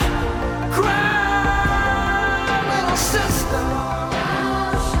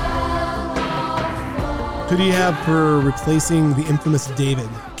Who do you have for replacing the infamous David,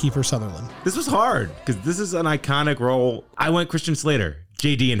 Kiefer Sutherland? This was hard because this is an iconic role. I went Christian Slater,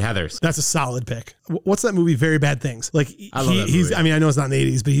 JD and Heathers. That's a solid pick. What's that movie? Very Bad Things. Like I love that movie. I mean, I know it's not in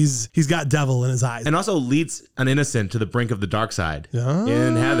the 80s, but he's got devil in his eyes. And also leads an innocent to the brink of the dark side in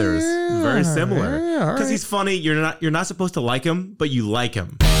Heathers. Very similar. Because he's funny. You're not supposed to like him, but you like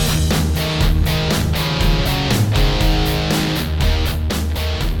him.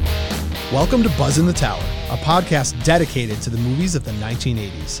 Welcome to Buzz in the Tower, a podcast dedicated to the movies of the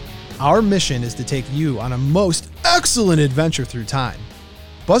 1980s. Our mission is to take you on a most excellent adventure through time.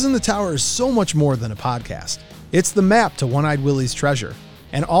 Buzz in the Tower is so much more than a podcast. It's the map to One-Eyed Willie's treasure.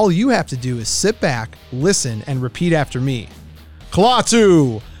 And all you have to do is sit back, listen, and repeat after me.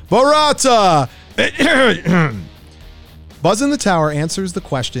 Klaatu! Barata! Buzz in the Tower answers the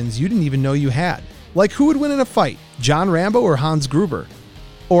questions you didn't even know you had. Like who would win in a fight, John Rambo or Hans Gruber?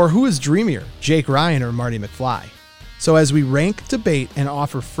 Or who is dreamier, Jake Ryan or Marty McFly? So as we rank, debate, and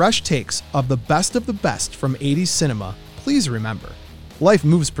offer fresh takes of the best from 80s cinema, please remember, life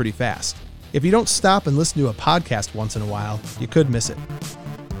moves pretty fast. If you don't stop and listen to a podcast once in a while, you could miss it.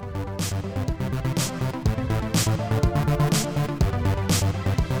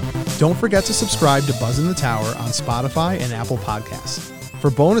 Don't forget to subscribe to Buzz in the Tower on Spotify and Apple Podcasts. For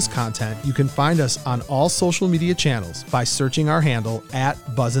bonus content, you can find us on all social media channels by searching our handle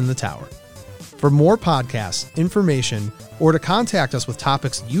 @BuzzinTheTower. For more podcasts, information, or to contact us with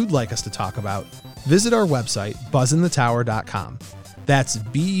topics you'd like us to talk about, visit our website, buzzinthetower.com. That's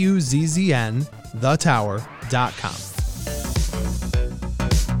BUZZN, thetower.com.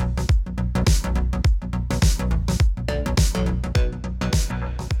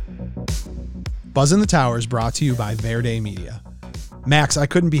 Buzz in the Tower is brought to you by Verde Media. Max, I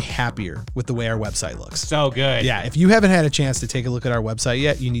couldn't be happier with the way our website looks. So good. Yeah, if you haven't had a chance to take a look at our website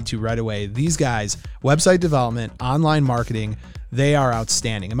yet, you need to right away. These guys, website development, online marketing, they are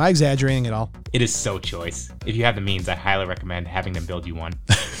outstanding. Am I exaggerating at all? It is so choice. If you have the means, I highly recommend having them build you one.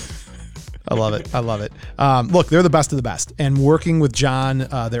 I love it. I love it. Look, they're the best of the best. And working with John,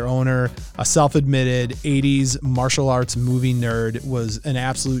 their owner, a self-admitted 80s martial arts movie nerd, was an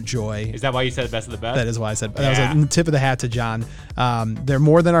absolute joy. Is that why you said the best of the best? That is why I said that. Was a tip of the hat to John. They're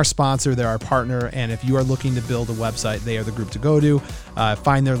more than our sponsor. They're our partner. And if you are looking to build a website, they are the group to go to.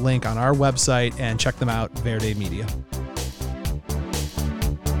 Find their link on our website and check them out, Verde Media.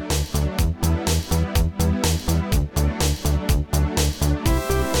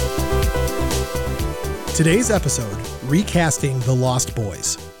 Today's episode, recasting The Lost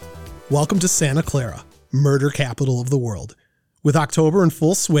Boys. Welcome to Santa Clara, murder capital of the world. With October in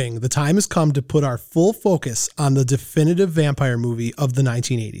full swing, the time has come to put our full focus on the definitive vampire movie of the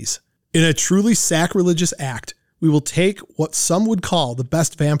 1980s. In a truly sacrilegious act, we will take what some would call the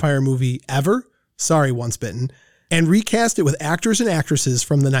best vampire movie ever, sorry Once Bitten, and recast it with actors and actresses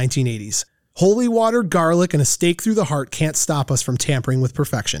from the 1980s. Holy water, garlic, and a stake through the heart can't stop us from tampering with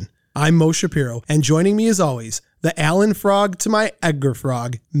perfection. I'm Mo Shapiro, and joining me as always, the Alan Frog to my Edgar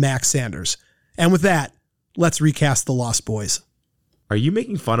Frog, Max Sanders. And with that, let's recast The Lost Boys. Are you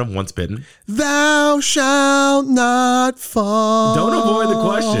making fun of Once Bitten? Thou shalt not fall. Don't avoid the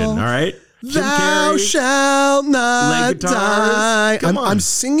question, all right? Thou shalt not die. Come on. I'm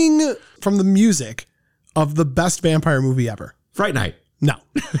singing from the music of the best vampire movie ever. Fright Night. No,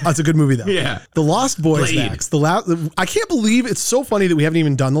 that's a good movie though. Yeah. The Lost Boys, Max. I can't believe it's so funny that we haven't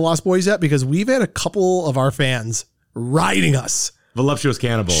even done The Lost Boys yet, because we've had a couple of our fans writing us. Voluptuous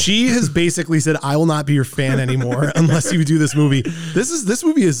Cannibal. She has basically said, I will not be your fan anymore unless you do this movie. This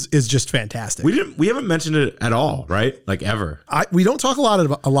movie is just fantastic. We haven't mentioned it at all, right? Like ever. We don't talk a lot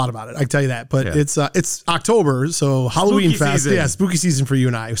about it. I can tell you that. But yeah. It's October, so Halloween fest. Season. Yeah, spooky season for you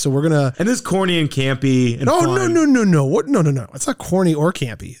and I. So we're gonna. And this is corny and campy. And no. What? No. It's not corny or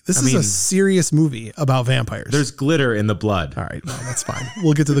campy. This is a serious movie about vampires. There's glitter in the blood. All right, well, that's fine.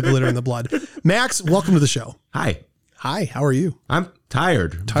 We'll get to the glitter in the blood. Max, welcome to the show. Hi, how are you? I'm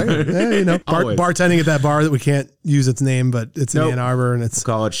tired. Yeah, bartending at that bar that we can't use its name, but it's in Ann Arbor, and we'll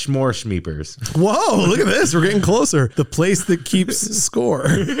call it Schmore Schmeepers. Whoa, look at this. We're getting closer. The place that keeps score.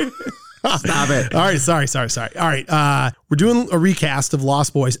 Stop it. All right. Sorry. All right. We're doing a recast of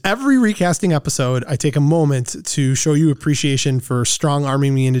Lost Boys. Every recasting episode, I take a moment to show you appreciation for strong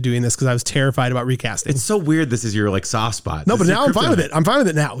arming me into doing this, because I was terrified about recasting. It's so weird. This is your soft spot. No, but now I'm fine with it. I'm fine with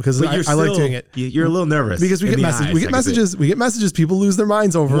it now, because I like doing it. You're a little nervous because we get messages. We get messages. People lose their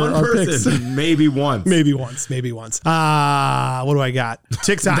minds over our picks. Maybe once. Maybe once. What do I got?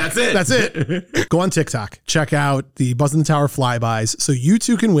 TikTok. That's it. Go on TikTok. Check out the Buzz in the Tower flybys so you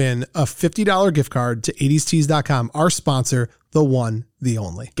too can win a $50 gift card to 80stees.com, our sponsor, the one, the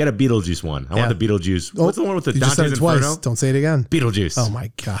only. Get a Beetlejuice one. I want the Beetlejuice. What's the one with the You just said Dante's it twice. Inferno? Don't say it again. Beetlejuice. Oh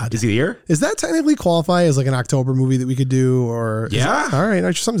my God. Is he here? Is that technically qualify as like an October movie that we could do, or Yeah. all right,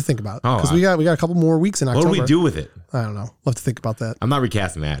 just something to think about, Oh, because we got a couple more weeks in October. What do we do with it? I don't know. We'll have to think about that. I'm not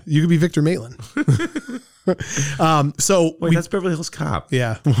recasting that. You could be Victor Maitland. Wait, that's Beverly Hills Cop.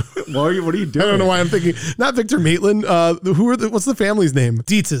 Yeah. What are you doing? I don't know why I'm thinking not Victor Maitland. What's the family's name?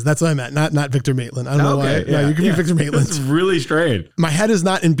 Dietz's. That's what I meant. Not Victor Maitland. I don't know why. Yeah, you could be Victor Maitland. That's really strange. My head is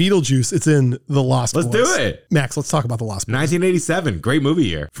not in Beetlejuice. It's in The Lost Boys. Let's do it. Max, let's talk about The Lost Boys. 1987. Great movie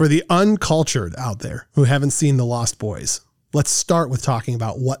year. For the uncultured out there who haven't seen The Lost Boys, let's start with talking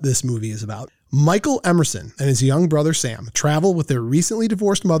about what this movie is about. Michael Emerson and his young brother Sam travel with their recently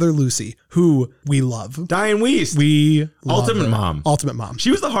divorced mother Lucy, who we love. Diane Wiest. We love Ultimate her. Mom. Ultimate Mom.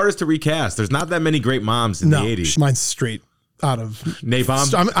 She was the hardest to recast. There's not that many great moms in the 80s. Mine's straight out of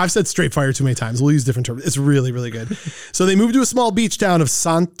Napalm. I've said straight fire too many times. We'll use different terms. It's really, really good. So they moved to a small beach town of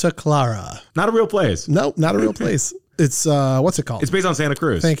Santa Clara. Not a real place. No, not a real place. It's what's it called? It's based on Santa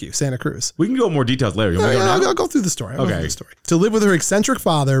Cruz. Thank you, Santa Cruz. We can go more details later. You want me to go now? I'll go through the story. I'll go Okay. through the story. To live with her eccentric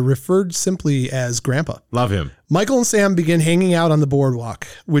father, referred simply as Grandpa. Love him. Michael and Sam begin hanging out on the boardwalk,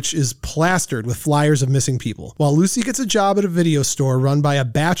 which is plastered with flyers of missing people, while Lucy gets a job at a video store run by a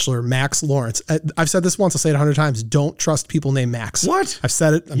bachelor, Max Lawrence. I've said this once, I'll say it 100 times. Don't trust people named Max. What? I've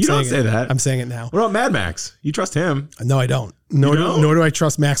said it. You don't say that. I'm saying it now. What about Mad Max? You trust him. No, I don't. Nor don't? do I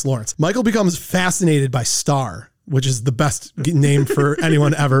trust Max Lawrence. Michael becomes fascinated by Star, which is the best name for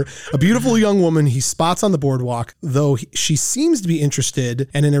anyone ever. A beautiful young woman he spots on the boardwalk, though she seems to be interested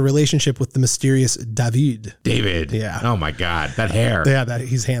and in a relationship with the mysterious David. David. Yeah. Oh my God. That hair. Yeah,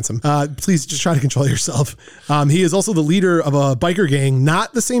 he's handsome. Please just try to control yourself. He is also the leader of a biker gang,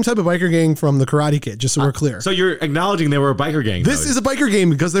 not the same type of biker gang from the Karate Kid, just so we're clear. So you're acknowledging they were a biker gang. This is a biker gang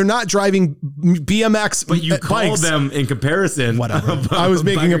because they're not driving BMX But you bikes. called them in comparison. Whatever. I was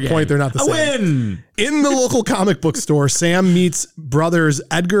making a point. They're not the same. I win. In the local comic book store, Sam meets brothers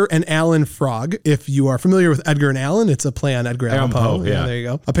Edgar and Allan Frog. If you are familiar with Edgar and Allan, it's a play on Edgar Allan Poe. Yeah, there you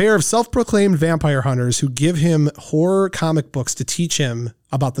go. A pair of self-proclaimed vampire hunters who give him horror comic books to teach him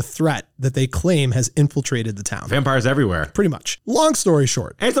about the threat that they claim has infiltrated the town. Vampires everywhere. Pretty much. Long story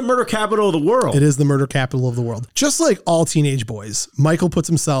short, And it's the murder capital of the world. it is the murder capital of the world. Just like all teenage boys, Michael puts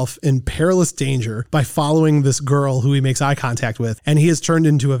himself in perilous danger by following this girl who he makes eye contact with, and he is turned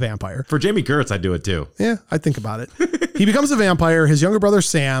into a vampire. For Jamie Gertz, I'd do it too. Yeah, I think about it. He becomes a vampire. His younger brother,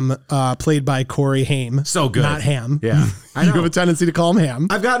 Sam, played by Corey Haim. So good. Not Ham. Yeah. I You know. have a tendency to call him Ham.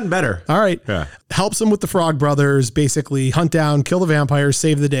 I've gotten better. All right. Yeah. Helps him with the Frog Brothers, basically hunt down, kill the vampires,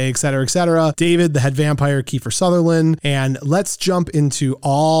 save the day, et cetera, et cetera. David, the head vampire, Kiefer Sutherland. And let's jump into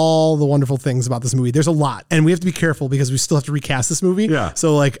all the wonderful things about this movie. There's a lot. And we have to be careful because we still have to recast this movie. Yeah.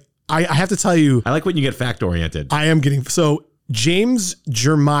 So, like, I have to tell you, I like when you get fact oriented. I am getting... So, James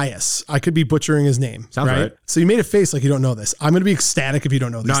Jeremias. I could be butchering his name. Sounds right. So you made a face like you don't know this. I'm going to be ecstatic if you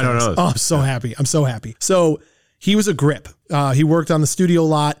don't know this. No, I don't know this. Oh, I'm so happy. I'm so happy. So he was a grip. He worked on the studio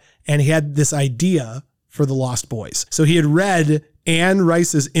lot and he had this idea for The Lost Boys. So he had read Anne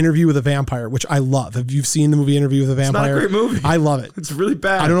Rice's Interview with a Vampire, which I love. Have you seen the movie Interview with a Vampire? It's not a great movie. I love it. It's really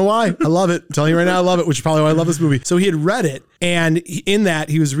bad. I don't know why. I love it. I'm telling you right now, I love it, which is probably why I love this movie. So he had read it, and in that,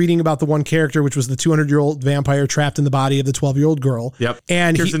 he was reading about the one character, which was the 200-year-old vampire trapped in the body of the 12-year-old girl. Yep.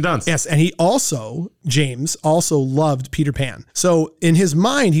 And Kirsten Dunst. Yes, and he also, James, also loved Peter Pan. So in his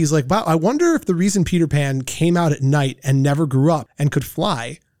mind, he's like, wow, I wonder if the reason Peter Pan came out at night and never grew up and could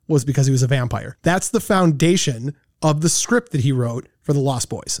fly was because he was a vampire. That's the foundation of the script that he wrote for The Lost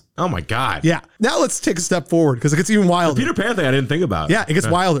Boys. Oh my God. Yeah. Now let's take a step forward because it gets even wilder. Peter Pan thing I didn't think about. Yeah, it gets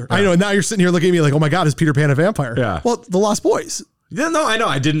wilder. I know. And now you're sitting here looking at me like, oh my God, is Peter Pan a vampire? Yeah. Well, The Lost Boys. Yeah, no, I know.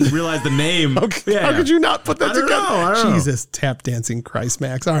 I didn't realize the name. Okay. Yeah. How could you not put that I don't together? know. I don't know. Jesus, tap dancing Christ,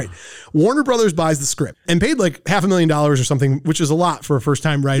 Max. All right. Warner Brothers buys the script and paid like $500,000 or something, which is a lot for a first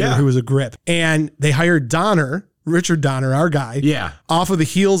time writer Yeah. who was a grip. And they hired Donner, Richard Donner, our guy, Yeah. off of the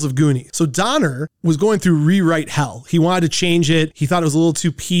heels of Goonies. So Donner was going through rewrite hell. He wanted to change it. He thought it was a little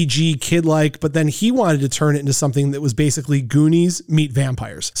too PG, kid-like, but then he wanted to turn it into something that was basically Goonies meet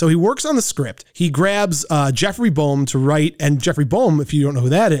vampires. So he works on the script. He grabs Jeffrey Boehm to write, and Jeffrey Boehm, if you don't know who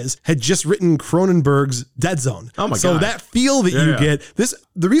that is, had just written Cronenberg's Dead Zone. Oh my So God. that feel that you Yeah. get,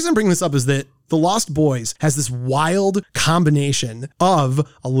 the reason I'm bringing this up is that The Lost Boys has this wild combination of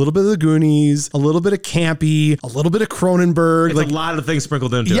a little bit of the Goonies, a little bit of campy, a little bit of Cronenberg. It's like a lot of things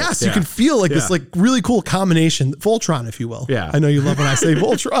sprinkled into it. yes, you Yeah. can feel like this Yeah. like really cool combination, Voltron, if you will. Yeah. I know you love when I say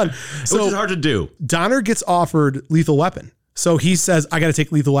Voltron. Which is So hard to do. Donner gets offered Lethal Weapon. So he says, I got to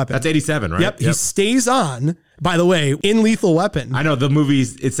take Lethal Weapon. That's 87, right? Yep. He stays on. By the way, in Lethal Weapon. I know the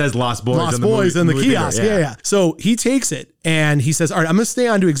movies, it says Lost Boys. Lost Boys in the kiosk. Theater, yeah. So he takes it and he says, all right, I'm going to stay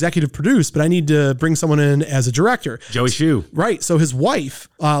on to executive produce, but I need to bring someone in as a director. Joey Shue. Right. So his wife,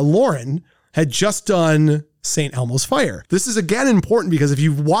 Lauren, had just done St. Elmo's Fire. This is again important because if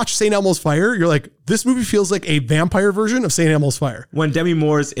you've watched St. Elmo's Fire, you're like, this movie feels like a vampire version of St. Elmo's Fire. When Demi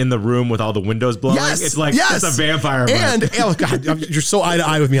Moore's in the room with all the windows blowing, it's like, it's a vampire. And, oh God, you're so eye to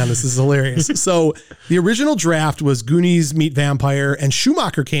eye with me on this. This is hilarious. So the original draft was Goonies meet vampire, and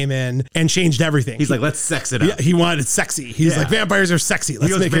Schumacher came in and changed everything. He's like, let's sex it up. Yeah, he wanted it sexy. He's like, vampires are sexy.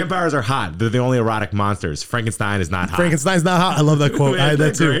 Let's make vampires are hot. They're the only erotic monsters. Frankenstein is not hot. Frankenstein's not hot. I love that quote. I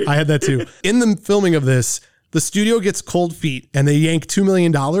had that too. In the filming of this, the studio gets cold feet and they yank $2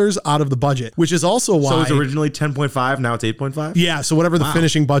 million out of the budget, which is also why. So it was originally 10.5, now it's 8.5? Yeah. So whatever the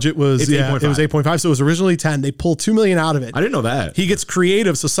finishing budget was, it was 8.5. So it was originally 10. They pulled $2 million out of it. I didn't know that. He gets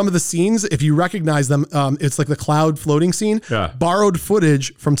creative. So some of the scenes, if you recognize them, it's like the cloud floating scene, borrowed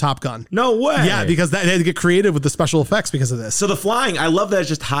footage from Top Gun. No way. Yeah, because they had to get creative with the special effects because of this. So the flying, I love that it's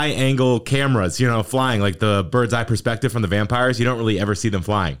just high angle cameras, flying, like the bird's eye perspective from the vampires. You don't really ever see them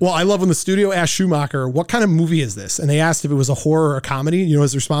flying. Well, I love when the studio asked Schumacher, what kind of movie is this? And they asked if it was a horror or a comedy. You know what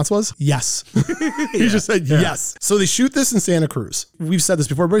his response was? Yes. He just said yes. So they shoot this in Santa Cruz. We've said this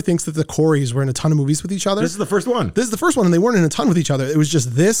before. Everybody thinks that the Coreys were in a ton of movies with each other. This is the first one. This is the first one, and they weren't in a ton with each other. It was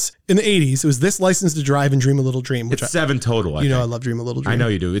just this in the 80s. It was this License to Drive and Dream a Little Dream. Which it's 7 total. I love Dream a Little Dream. I know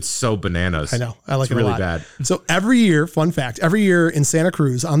you do. It's so bananas. I know. I like it a lot. It's really bad. So every year, fun fact, every year in Santa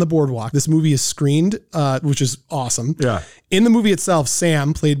Cruz on the boardwalk, this movie is screened, which is awesome. Yeah. In the movie itself,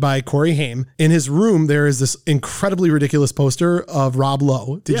 Sam, played by Corey Haim, in his room, there is this incredibly ridiculous poster of Rob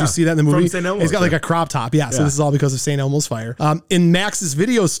Lowe. Did you see that in the movie? From St. Elmo's. He's got like a crop top. Yeah. So this is all because of St. Elmo's Fire. In Max's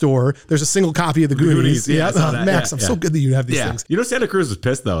video store, there's a single copy of the Goonies. Max, I'm so good that you have these things. Santa Cruz was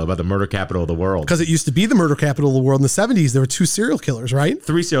pissed though about the murder capital of the world. Because it used to be the murder capital of the world. In the 70s, there were 2 serial killers, right?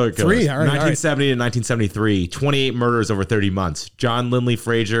 3 serial killers. 3, all right. 1970 to 1973, 28 murders over 30 months. John Lindley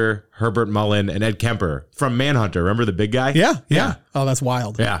Frazier, Herbert Mullen, and Ed Kemper from Manhunter. Remember the big guy? Yeah. Oh, that's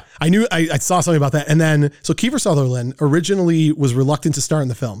wild. Yeah. I saw something about that. And then, so Kiefer Sutherland originally was reluctant to star in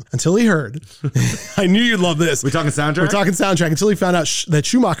the film until he heard, I knew you'd love this. We talking soundtrack? We're talking soundtrack until he found out that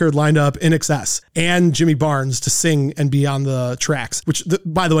Schumacher had lined up In Excess and Jimmy Barnes to sing and be on the tracks, which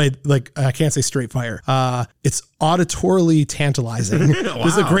by the way, like I can't say straight fire. It's auditorily tantalizing. Wow.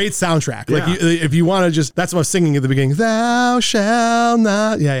 This is a great soundtrack. Like if you want to just, that's what I was singing at the beginning. Thou shalt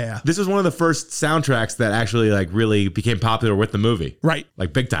not. Yeah. This was one of the first soundtracks that actually like really became popular with the movie. Right.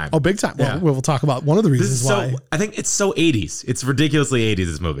 Like big time. Oh, big time. Well, we'll talk about one of the reasons why. I think it's so 80s. It's ridiculously 80s,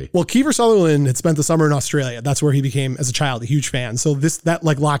 this movie. Well, Kiefer Sutherland had spent the summer in Australia. That's where he became, as a child, a huge fan. So that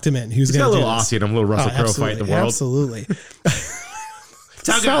like locked him in. He's got a little Aussie in him, a little Russell Crowe fight in the world. Absolutely.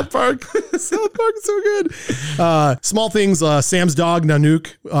 South Park. South Park is so good. Small things. Sam's dog,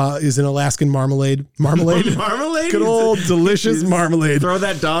 Nanook, is an Alaskan marmalade. Marmalade? Good old delicious marmalade. Throw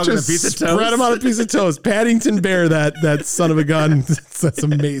that dog on a piece of toast. Spread him on a piece of toast. Paddington Bear, that son of a gun. That's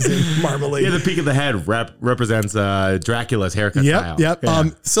amazing. Marmalade. Yeah, the peak of the head represents Dracula's haircut style. Yep. Yeah.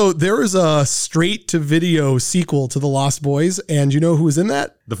 So there is a straight-to-video sequel to The Lost Boys, and you know who was in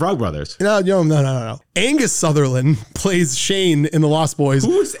that? The Frog Brothers. No. Angus Sutherland plays Shane in The Lost Boys.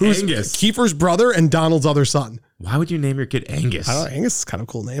 Who's Angus? Kiefer's brother and Donald's other son. Why would you name your kid Angus? I don't know. Angus is kind of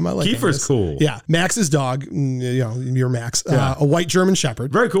a cool name. I like Kiefer's Angus. cool. Yeah. Max's dog, you're Max, a white German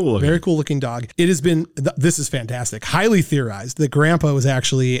Shepherd. Very cool looking. Very cool looking dog. It has been, this is fantastic, highly theorized that Grandpa was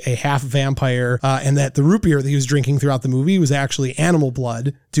actually a half vampire and that the root beer that he was drinking throughout the movie was actually animal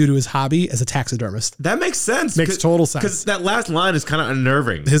blood due to his hobby as a taxidermist. That makes sense. Makes total sense. Because that last line is kind of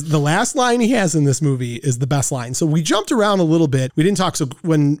unnerving. The last line he has in this movie is the best line. So we jumped around a little bit. We didn't talk. So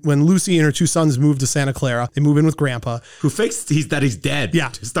when Lucy and her 2 sons moved to Santa Clara, they move in with Grandpa. Who fakes that he's dead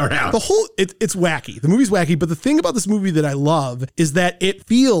to start out. The whole, it's wacky. The movie's wacky. But the thing about this movie that I love is that it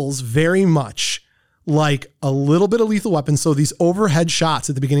feels very much like a little bit of Lethal Weapon. So these overhead shots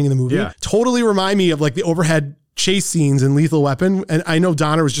at the beginning of the movie totally remind me of like the overhead chase scenes in Lethal Weapon. And I know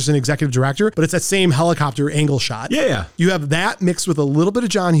Donner was just an executive director, but it's that same helicopter angle shot. Yeah. You have that mixed with a little bit of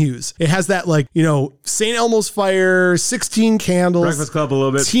John Hughes. It has that like, St. Elmo's Fire, 16 Candles. Breakfast Club a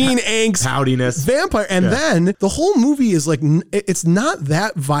little bit. Teen angst. Poutiness. Vampire. And then the whole movie is like, it's not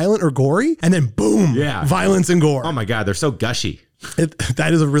that violent or gory. And then boom. Yeah. Violence and gore. Oh my God. They're so gushy. That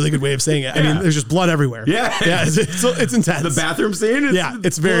is a really good way of saying it. I mean, there's just blood everywhere. Yeah. It's intense. The bathroom scene?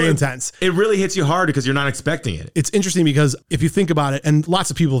 It's very intense. It really hits you hard because you're not expecting it. It's interesting because if you think about it, and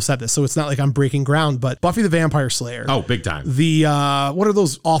lots of people have said this, so it's not like I'm breaking ground, but Buffy the Vampire Slayer. Oh, big time. The, what are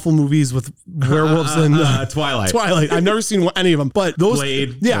those awful movies with werewolves and Twilight. I've never seen any of them, but those,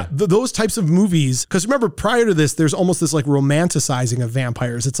 Blade. Those types of movies, because remember prior to this, there's almost this like romanticizing of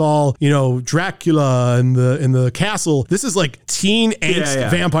vampires. It's all, Dracula in the castle. This is like teen angst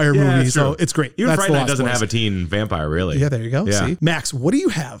vampire movie. So it's great. Even That's Friday Night doesn't have a teen vampire, really. Yeah, there you go. Yeah. See, Max, what do you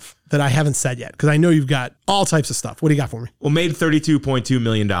have that I haven't said yet? Because I know you've got all types of stuff. What do you got for me? Well, made $32.2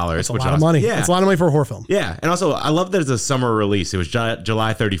 million. That's a lot of money. Yeah. That's a lot of money for a horror film. Yeah. And also, I love that it's a summer release. It was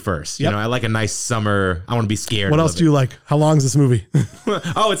July 31st. Yep. I like a nice summer. I want to be scared. What else do you like? How long is this movie?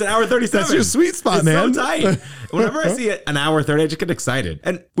 Oh, it's an hour 37. That's your sweet spot, man. It's so tight. Whenever I see an hour 30, I just get excited.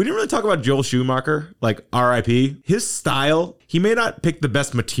 And we didn't really talk about Joel Schumacher, like R.I.P. His style, he may not pick the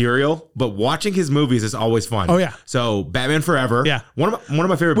best material, but watching his movies is always fun. Oh, yeah. So Batman Forever. Yeah. One of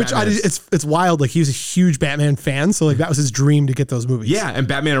my favorite Batmans. It's wild. Like, he was a huge Batman fan, so like that was his dream to get those movies. Yeah, and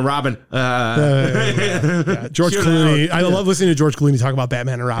Batman and Robin. George Clooney. I love listening to George Clooney talk about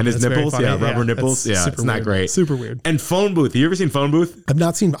Batman and Robin. And his nipples, rubber nipples. It's It's not weird. great. Super weird. And Phone Booth. Have you ever seen Phone Booth?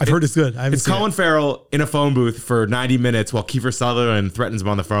 I've heard it's good. It's Colin Farrell in a phone booth for 90 minutes while Kiefer Sutherland threatens him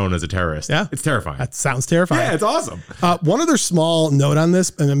on the phone as a terrorist. Yeah. It's terrifying. That sounds terrifying. Yeah, it's awesome. One other small note on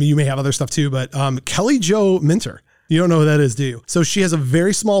this, and I mean, you may have other stuff too, but Kelly Jo Minter. You don't know who that is, do you? So she has a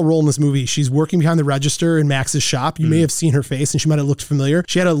very small role in this movie. She's working behind the register in Max's shop. You may have seen her face and she might have looked familiar.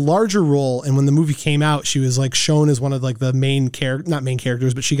 She had a larger role. And when the movie came out, she was like shown as one of like the not main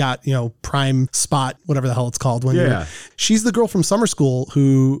characters, but she got, prime spot, whatever the hell it's called. She's the girl from Summer School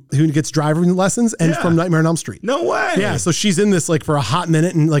who gets driving lessons and from Nightmare on Elm Street. No way. Yeah. So she's in this like for a hot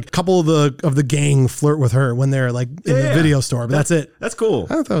minute and like a couple of the gang flirt with her when they're like in the video store, but that's it. That's cool.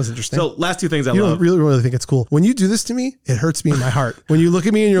 I thought that was interesting. So last two things I love. You don't really think it's cool. When you do this to me, it hurts me in my heart. When you look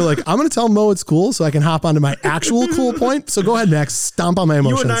at me and you're like, I'm going to tell Mo it's cool so I can hop onto my actual cool point. So go ahead, Max, stomp on my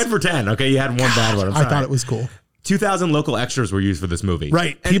emotions. You were 9 for 10. Okay. You had one bad one. I thought it was cool. 2,000 local extras were used for this movie.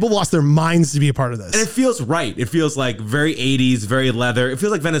 Right. And people lost their minds to be a part of this. And it feels right. It feels like very 80s, very leather. It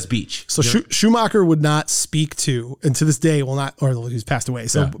feels like Venice Beach. So Schumacher would not speak to, and to this day will not, or he's passed away.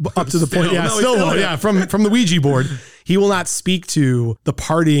 So up to the point, from the Ouija board, he will not speak to the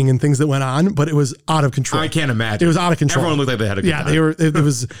partying and things that went on, but it was out of control. I can't imagine. It was out of control. Everyone looked like they had a good time. It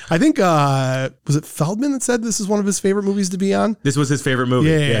was, I think, was it Feldman that said this is one of his favorite movies to be on? This was his favorite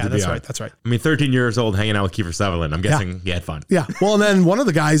movie. Yeah, that's right. That's right. I mean, 13 years old hanging out with Kiefer Sutherland. I'm guessing he had fun. Yeah. Well, and then one of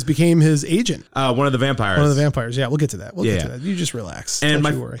the guys became his agent. One of the vampires. Yeah, we'll get to that. Get to that. You just relax. And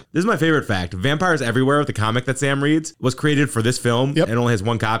Don't you worry. This is my favorite fact. Vampires Everywhere, the comic that Sam reads, was created for this film. It only has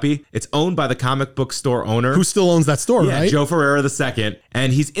one copy. It's owned by the comic book store owner. Who still owns that store, right? Joe Ferreira II.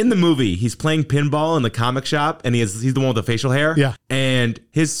 And he's in the movie. He's playing pinball in the comic shop, and he's the one with the facial hair. Yeah. And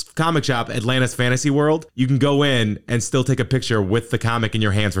his comic shop, Atlantis Fantasy World, you can go in and still take a picture with the comic in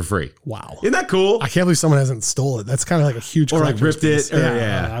your hands for free. Wow. Isn't that cool? I can't believe someone hasn't stole it. That's kind of like a huge or like ripped piece. it.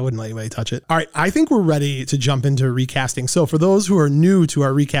 I wouldn't let anybody touch it. All right. I think we're ready to jump into recasting. So for those who are new to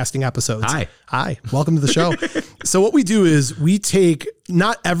our recasting episodes. Hi. Welcome to the show. So what we do is we take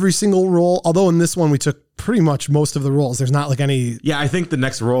not every single role, although in this one we took pretty much most of the roles. There's not like any. Yeah, I think the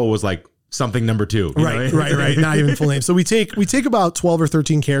next role was like something number 2. Right. Not even full name. So we take about 12 or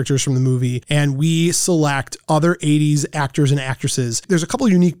 13 characters from the movie and we select other 80s actors and actresses. There's a couple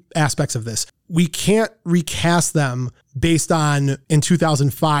of unique aspects of this. We can't recast them based on, in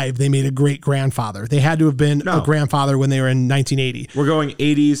 2005, they made a great grandfather. They had to have been a grandfather when they were in 1980. We're going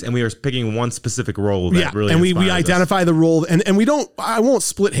 80s and we are picking one specific role that really and we identify the role and we don't, I won't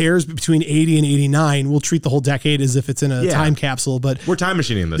split hairs between 80 and 89. We'll treat the whole decade as if it's in a time capsule, but we're time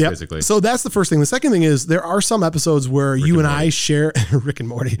machining this basically. So that's the first thing. The second thing is there are some episodes where you and I share Rick and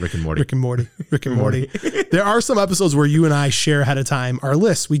Morty. There are some episodes where you and I share ahead of time our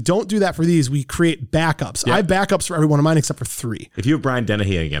lists. We don't do that for these. We create backups. I have backups for every one of mine except for 3. If you have Brian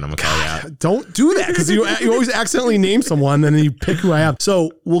Dennehy again, I'm gonna call you out. Don't do that because you always accidentally name someone and then you pick who I have.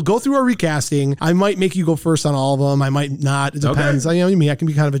 So we'll go through our recasting. I might make you go first on all of them. I might not. It depends. Okay. You know me. I can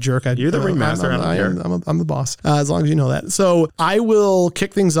be kind of a jerk. You're the ringmaster. I'm the boss. As long as you know that. So I will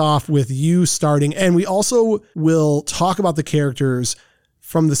kick things off with you starting, and we also will talk about the characters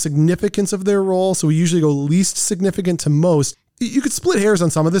from the significance of their role. So we usually go least significant to most. you could split hairs on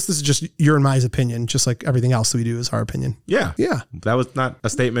some of this. This is just your and my opinion, just like everything else that we do is our opinion. Yeah. Yeah. That was not a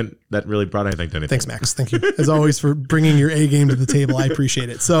statement that really brought anything to anything. Thanks, Max. Thank you, as always, for bringing your A game to the table. I appreciate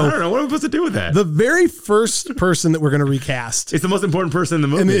it. I So don't know. What am I supposed to do with that? the very first person that we're going to recast, It's the most important person in the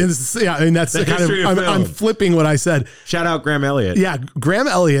movie. and yeah, I mean, that's The kind of, history of I'm film. flipping what I said. Shout out Graham Elliott. Yeah, Graham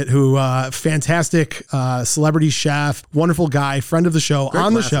Elliott, who fantastic celebrity chef, wonderful guy, friend of the show,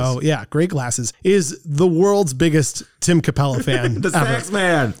 on the glasses. show. Yeah, great glasses. Is the world's biggest Tim Capella fan. The ever. Sax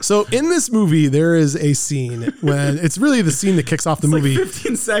Man. So in this movie, there is a scene when it's really the scene that kicks off the Like movie.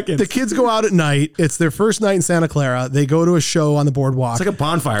 15 seconds. The kids go out at night. It's their first night in Santa Clara. They go to a show on the boardwalk. It's like a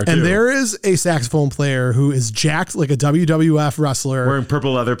bonfire, too. and there is a saxophone player who is jacked like a WWF wrestler, Wearing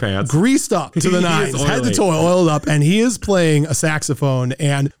purple leather pants. greased up to the He is nines, head to oily. toe, oiled up, and he is playing a saxophone,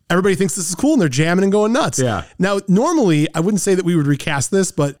 and everybody thinks this is cool, and they're jamming and going nuts. Yeah. Now, normally, I wouldn't say that we would recast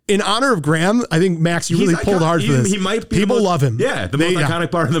this, but in honor of Graham, I think, Max, you really He's pulled iconic. hard for this. He might be the People most- love him. Yeah, the most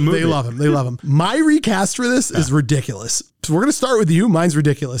iconic part of the movie. They love him. They love him. My recast for this is ridiculous. So we're going to start with you. Mine's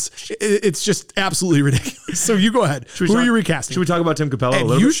ridiculous. It's just absolutely ridiculous. So you go ahead. Who are you recasting? Should we talk about Tim Capella a And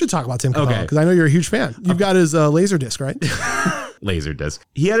little you bit? should talk about Tim Capella Okay. because I know you're a huge fan. You've got his laser disc, right? Laserdisc.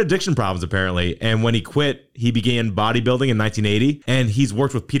 He had addiction problems apparently, and when he quit, he began bodybuilding in 1980. And he's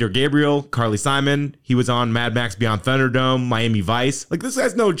worked with Peter Gabriel, Carly Simon. He was on Mad Max Beyond Thunderdome, Miami Vice. Like this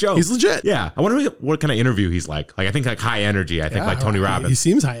guy's no joke. He's legit. Yeah. I wonder what kind of interview he's like. Like I think like high energy. I think like Tony He Robbins.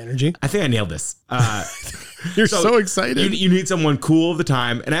 seems high energy. I think I nailed this. You're so excited. You need someone cool of the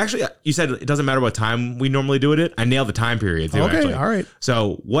time. And actually, you said it doesn't matter what time we normally do it. I nailed the time period too. Okay, actually. all right.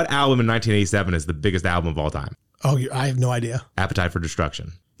 So, what album in 1987 is the biggest album of all time? Oh, I have no idea. Appetite for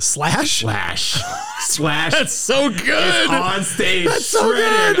Destruction. Slash? Slash. Slash. That's so good. On stage. That's so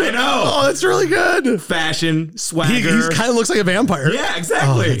shredded. good. I know. Oh, that's really good. Fashion, swagger. He kind of looks like a vampire. yeah,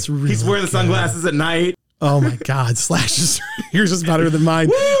 exactly. Oh, that's really He's wearing the sunglasses at night. Oh my God, Slash is yours is better than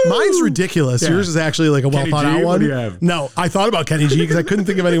mine. Mine's ridiculous. Yeah. Yours is actually like a well Kenny thought G, out what one. do you have? No, I thought about Kenny G because I couldn't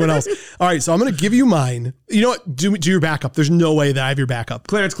think of anyone else. All right, so I'm going to give you mine. You know what? Do your backup. There's no way that I have your backup.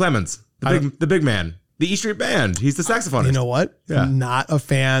 Clarence Clemens, the big man. The E Street Band. He's the saxophonist. You know what? Yeah. Not a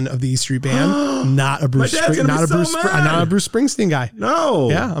fan of the E Street Band. Not a Bruce. dad's gonna be so mad. Not a Bruce Springsteen guy. No.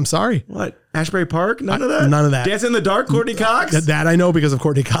 Yeah, I'm sorry. What? Ashbury Park? None of that? None of that. Dance in the Dark? Courtney Cox? That I know because of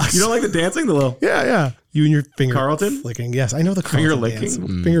Courtney Cox. You don't like the dancing? The little... Yeah. You and your finger Carlton? flicking. Yes, I know the Finger Carlton licking?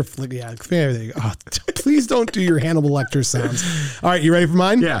 dance. Finger flicking. Yeah, there you go. Oh, please don't do your Hannibal Lecter sounds. All right, you ready for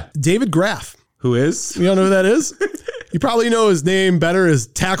mine? Yeah. David Graff. Who is? You don't know who that is? You probably know his name better as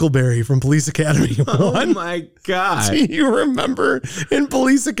Tackleberry from Police Academy 1. Oh my God. You remember in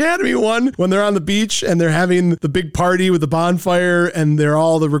Police Academy 1 when they're on the beach and they're having the big party with the bonfire and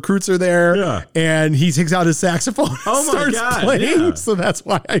all the recruits are there. Yeah. And he takes out his saxophone and Oh my starts God, playing. yeah. So that's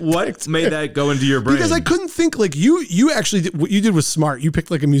why I What picked made it. that go into your brain? Because I couldn't think like you actually did, what you did was smart. You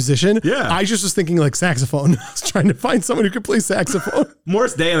picked like a musician. Yeah. I just was thinking like saxophone. I was trying to find someone who could play saxophone.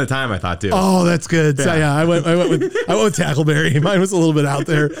 Morris Day and the Time, I thought too. Oh, that's good. So yeah, I went with Tackleberry. Mine was a little bit out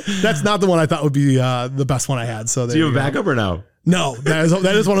there. That's not the one I thought would be the best one I had. So there Do you have a go. backup or no? No, that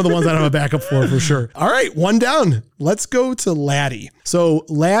is one of the ones I don't have a backup for sure. All right, one down. Let's go to Laddie. So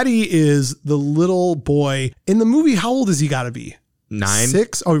Laddie is the little boy in the movie. How old has he got to be? 9?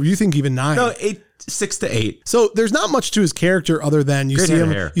 6? Oh, you think even 9? No, 8. 6 to 8. So there's not much to his character other than you Great see head him.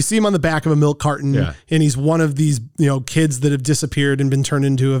 of hair. You see him on the back of a milk carton, Yeah. and he's one of these kids that have disappeared and been turned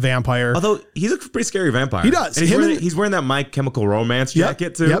into a vampire. Although he's a pretty scary vampire. He does. And he's, Him wearing, and- he's wearing that My Chemical Romance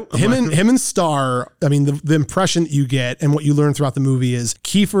jacket too. Yep. Him and Star. I mean, the impression that you get and what you learn throughout the movie is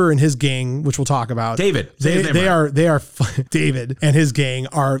Kiefer and his gang, which we'll talk about. David. Say his name They right. are David and his gang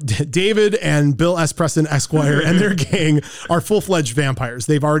are David and Bill S. Preston Esquire and their gang are full-fledged vampires.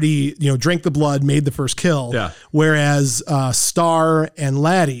 They've already drank the blood, made the first kill. Yeah. Whereas Star and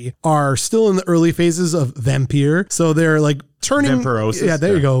Laddie are still in the early phases of vampire. So they're like turning. Vampirosis. Yeah,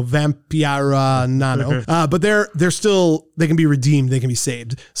 there you go. Vampira nano. But they're still, they can be redeemed. They can be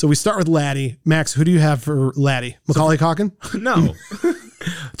saved. So we start with Laddie. Max, who do you have for Laddie? Macaulay Culkin? No.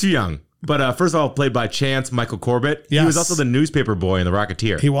 Too young. But first of all, played by Chance Michael Corbett. He was Yes. also the newspaper boy in The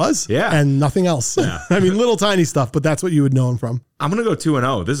Rocketeer. He was? Yeah. And nothing else. I mean, little tiny stuff, but that's what you would know him from. I'm gonna go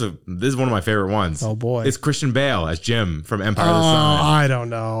 2-0. This is one of my favorite ones. Oh, boy. It's Christian Bale as Jim from Empire Oh, of the Sun. I don't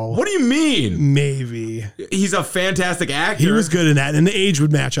know. What do you mean? Maybe. He's a fantastic actor. He was good in that, and the age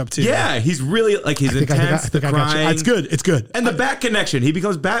would match up too. Yeah, he's really like he's intense. I think I got you. crying. It's good. It's good. And the Bat connection. He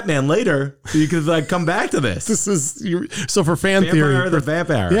becomes Batman later. So you could like come back to this. This is so for fan Vampire theory. the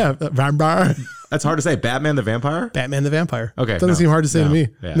Vampire. Yeah, vampire. That's hard to say. Batman the Vampire? Batman the Vampire. Okay, Doesn't no, seem hard to say no, to me.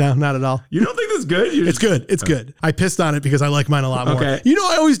 yeah. No, not at all. You don't think that's good? You It's good. It's good. I pissed on it because I like mine a lot more. Okay. You know,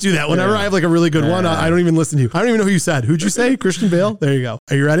 I always do that. Whenever Yeah. I have like a really good one, I don't even listen to you. I don't even know who you said. Who'd you say? Christian Bale? There you go.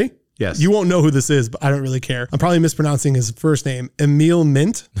 Are you ready? Yes. You won't know who this is, but I don't really care. I'm probably mispronouncing his first name. Emil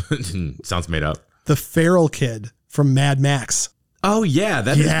Mint, Sounds made up. the feral kid from Mad Max. Oh yeah,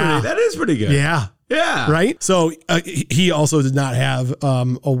 that is pretty good. Yeah. Yeah. Right? So he also did not have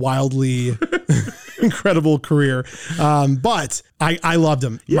a wildly incredible career. But I loved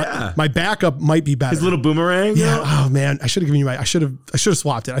him. Yeah. My backup might be better. His little boomerang. Yeah. though? Oh man, I should have given you I should have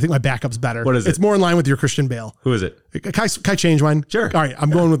swapped it. I think my backup's better. What is it? It's more in line with your Christian Bale. Who is it? Can I change mine? Sure. All right, I'm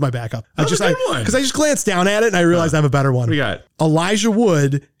going with my backup. That's a good one. Because I just glanced down at it and I realized I have a better one. What do you got? Elijah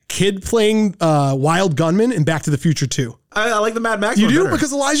Wood, kid playing Wild Gunman in Back to the Future 2. I like the Mad Max You one do? better.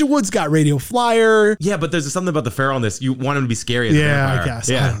 Because Elijah Wood's got Radio Flyer. Yeah, but there's something about the feral in this. You want him to be scary as a Yeah, I vampire. guess.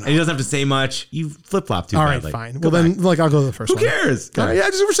 I Yeah, don't know. and he doesn't have to say much. You flip-flop too All right, badly. fine. Go Well, then, back. I'll go to the first Who one. cares? All right, yeah,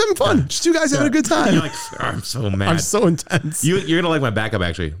 just we're having fun. Just two guys having a good time. You're like, I'm so mad. I'm so intense. You're going to like my backup,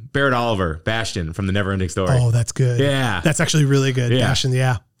 actually. Barrett Oliver, Bastion from The Neverending Story. Oh, that's good. Yeah. That's actually really good. Yeah. Bastion,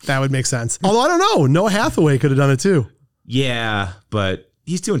 yeah. That would make sense. Although I don't know. Noah Hathaway could have done it too. Yeah, but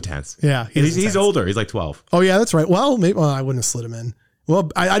he's too intense. Yeah. And is he's intense. older. He's like 12. Oh, yeah, that's right. Well, maybe I wouldn't have slid him in. Well,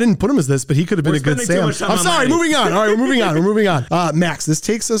 I didn't put him as this, but he could have been We're a good spending too Sam. much time I'm on sorry. Mighty. Moving on. All right, we're moving on. Max, this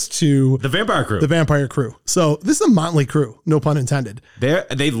takes us to The Vampire Crew. the Vampire Crew. So this is a motley crew, no pun intended.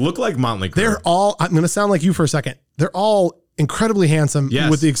 They look like Motley Crue. They're all, I'm going to sound like you for a second. They're all incredibly handsome,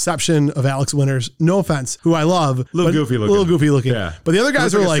 Yes. with the exception of Alex Winters. No offense, who I love. Little but goofy looking. Little goofy looking. Yeah. But the other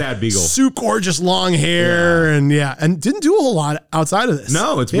guys Looks are like a like sad beagle. super gorgeous long hair and didn't do a whole lot outside of this.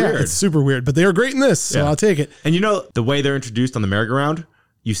 No, it's weird. It's super weird, but they are great in this, so Yeah. I'll take it. And you know, the way they're introduced on the merry-go-round,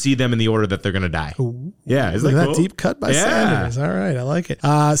 you see them in the order that they're going to die. Yeah, isn't Look that at cool? that deep cut by Yeah. Sanders. All right, I like it.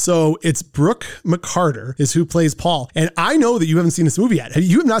 So it's Brooke McCarter is who plays Paul. And I know that you haven't seen this movie yet.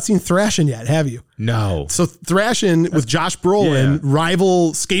 You have not seen Thrashin' yet, have you? No. So Thrashin' with Josh Brolin, Yeah.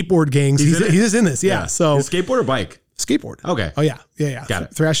 rival skateboard gangs. He's in this. Yeah. So Is skateboard or bike? skateboard. Okay. Oh yeah. Got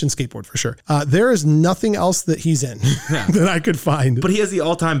it. Thrash and skateboard for sure. There is nothing else that he's in that I could find. But he has the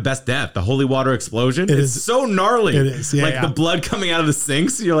all-time best death, the holy water explosion. It's is- so gnarly. It is, yeah, like yeah. the blood coming out of the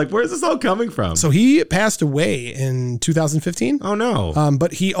sinks. You're like, where's this all coming from? So he passed away in 2015. Oh no.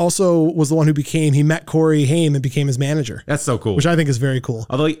 But he also was the one who he met Corey Haim and became his manager, That's so cool. which I think is very cool.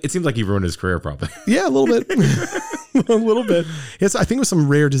 Although it seems like he ruined his career probably. Yeah, a little bit. A little bit. I think it was some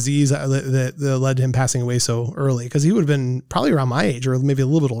rare disease that led to him passing away so early, because he would have been probably around my age or maybe a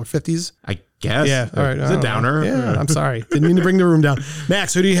little bit older, 50s. I guess. Yeah. All right. It's a downer. Yeah. I'm sorry. Didn't mean to bring the room down.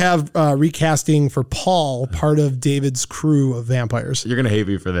 Max, who do you have recasting for Paul, part of David's crew of vampires? You're going to hate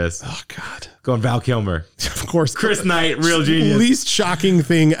me for this. Oh, God. Going Val Kilmer. Of course. Chris Knight, real genius. Least shocking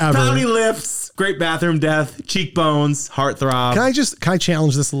thing ever. Pouty lips, great bathroom death, cheekbones, heartthrob. Can I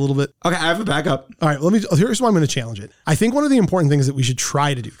challenge this a little bit? Okay, I have a backup. All right, here's why I'm going to challenge it. I think one of the important things that we should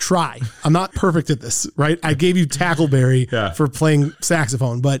try to do, I'm not perfect at this, right? I gave you Tackleberry Yeah. for playing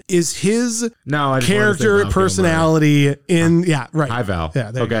saxophone, but is his No, I just wanted to say character, Val Kilmer. personality in, right. Hi, Val. Yeah,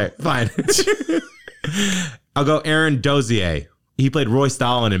 there you okay, fine. I'll go Aaron Dozier. He played Roy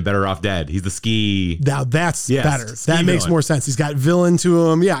Stalin in Better Off Dead. He's the ski. Now that's Yes, better. ski That makes villain. more sense. He's got villain to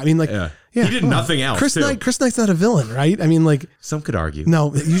him. Yeah, I mean, like, Yeah. yeah, He did come on. nothing else, Chris too. Knight's not a villain, right? I mean, like, Some could argue.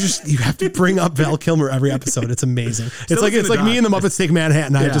 no, you have to bring up Val Kilmer every episode. It's amazing. It's like gonna me die. and the Muppets Take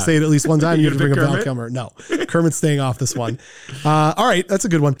Manhattan. I have to Yeah. say it at least one time. You have to bring up pick Val Kermit? Kilmer. No, Kermit's staying off this one. All right, that's a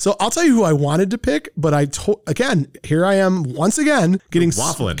good one. So I'll tell you who I wanted to pick, but again, here I am once again getting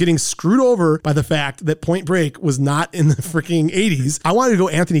screwed over by the fact that Point Break was not in the freaking 80s. I wanted to go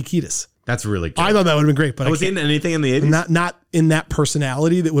Anthony Kiedis. That's really good. I thought that would have been great, but Was he in anything in the 80s? not in that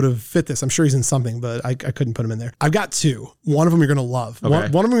personality that would have fit this. I'm sure he's in something, but I couldn't put him in there. I've got two. One of them you're going to love. Okay. One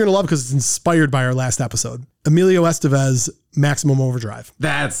of them you're going to love because it's inspired by our last episode. Emilio Estevez, Maximum Overdrive.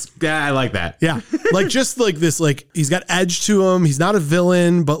 I like that. Yeah. Like just like this, like he's got edge to him. He's not a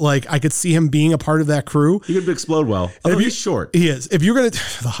villain, but like I could see him being a part of that crew. He could explode well. Although he's short. He is. If you're going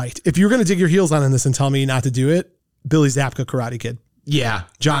to, the height, if you're going to dig your heels on in this and tell me not to do it, Billy Zabka, Karate Kid. Yeah.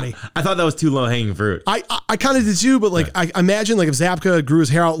 Johnny. I thought that was too low hanging fruit. I kind of did too, but like I imagine like if Zabka grew his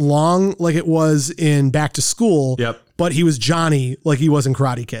hair out long like it was in Back to School, Yep. but he was Johnny like he was in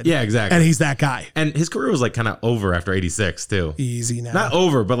Karate Kid. Yeah, exactly. And he's that guy. And his career was like kind of over after 86 too. Easy now. Not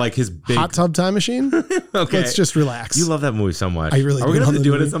over, but like his big. Hot Tub Time Machine? Okay. Let's just relax. You love that movie so much. I really Are we do going to love have to the do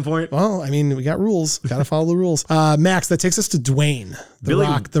it movie. at some point? Well, I mean, we got rules. Got to follow the rules. Max, that takes us to Dwayne, Billy-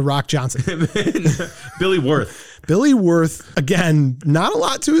 the Rock Johnson. Billy Worth. Billy Wirth, again, not a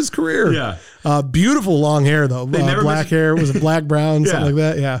lot to his career. Yeah. Beautiful long hair, though. never Black hair. Was it black, brown, something like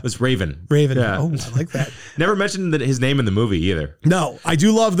that? Yeah. It was Raven. Raven. Yeah. Oh, I like that. Never mentioned his name in the movie either. No, I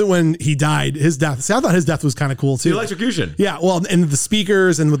do love that when he died, his death. See, I thought his death was kind of cool, too. The electrocution. Yeah, well, and the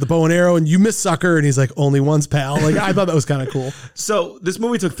speakers and with the bow and arrow, and you miss sucker, and he's like, only once, pal. Like, I thought that was kind of cool. So this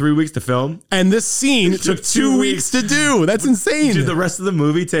movie took 3 weeks to film. And this scene took 2 weeks to do. That's insane. Did the rest of the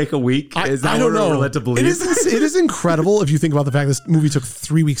movie take a week? Is that I don't what know. we're led to believe? It is incredible if you think about the fact this movie took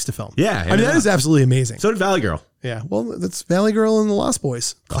 3 weeks to film. Yeah, I mean, that is absolutely amazing. So did Valley Girl. Yeah, well, that's Valley Girl and The Lost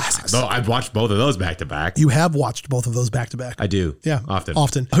Boys. Classics. Though I've watched both of those back to back. You have watched both of those back to back. I do. Yeah.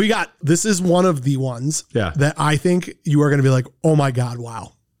 Often. Who you got? This is one of the ones that I think you are going to be like, oh my God,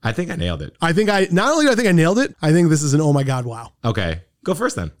 wow. I think I nailed it. Not only do I think I nailed it, I think this is an oh my God, wow. Okay. Go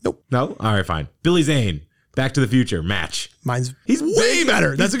first then. Nope. No? All right, fine. Billy Zane, Back to the Future, match. He's way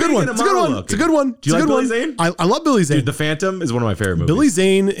better. That's a good one. It's a good one. It's a good one. Do you like Billy Zane? I love Billy Zane. Dude, The Phantom is one of my favorite movies. Billy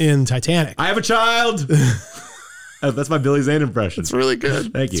Zane in Titanic. I have a child. That's my Billy Zane impression. It's really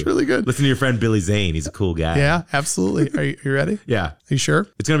good. Thank you. It's really good. Listen to your friend Billy Zane. He's a cool guy. Yeah, absolutely. Are you ready? Yeah. Are you sure?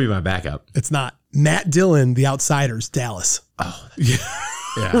 It's going to be my backup. It's not. Matt Dillon, The Outsiders, Dallas. Oh. Yeah.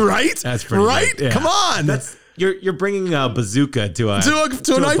 Right? That's pretty right? good. Yeah. Come on. You're bringing a bazooka to a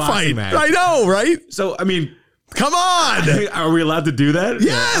knife fight. Match. I know, right? So, I mean, come on. Are we allowed to do that?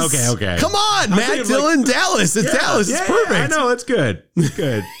 Yes. Yeah. Okay. Come on. Matt Dillon, Dallas. It's Dallas. It's perfect. I know. It's good. It's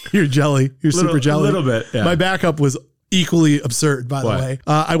good. You're jelly. You're super jelly. A little bit. Yeah. My backup was equally absurd, by the way.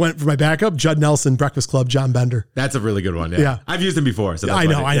 I went for my backup, Judd Nelson, Breakfast Club, John Bender. That's a really good one. Yeah. I've used him before. So I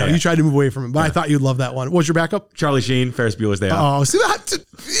know. Yeah. You tried to move away from him, but I thought you'd love that one. What's your backup? Charlie Sheen, Ferris Bueller's Day Off. Oh, see that?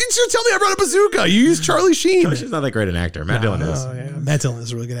 You should tell me I brought a bazooka. You used Charlie Sheen. Charlie Sheen's not that great an actor. Matt Dillon is. Oh, yeah. Matt Dillon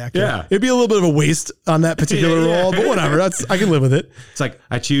is a really good actor. Yeah. It'd be a little bit of a waste on that particular role, but whatever. I can live with it. It's like,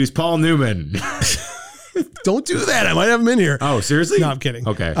 I choose Paul Newman. Don't do that. I might have him in here. Oh, seriously? No, I'm kidding.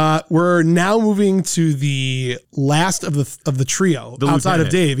 Okay. We're now moving to the last of the trio outside lieutenant. of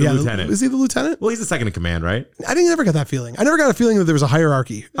Dave. The lieutenant. Is he the lieutenant? Well, he's the second in command, right? I didn't ever get that feeling. I never got a feeling that there was a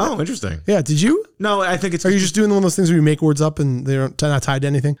hierarchy. Oh, interesting. Yeah. Did you? No, I think it's. Are you just doing one of those things where you make words up and they're not tied to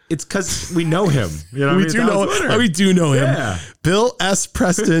anything? It's because we know him. You know, We do know him. Yeah. Bill S.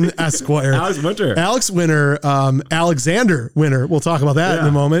 Preston, Esquire. Alex Winter. Alex Winter, Alexander Winter. We'll talk about that in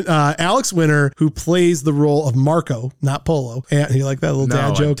a moment. Alex Winter, who plays the role of Marco, not Polo. And you like that little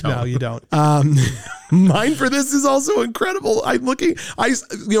dad joke? No, you don't. Mine for this is also incredible. I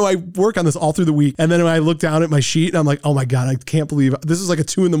work on this all through the week. And then when I look down at my sheet and I'm like, oh my God, I can't believe this is like a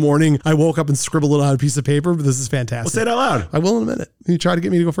 2 a.m. I woke up and scribbled it on a piece of paper, but this is fantastic. Well, say it out loud. I will in a minute. You try to get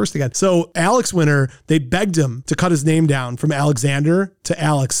me to go first again. So Alex Winter, they begged him to cut his name down from Alexander to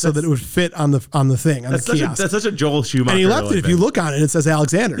Alex so that it would fit on the thing, on the kiosk. That's such a Joel Schumacher. And he left it. If you look on it, it says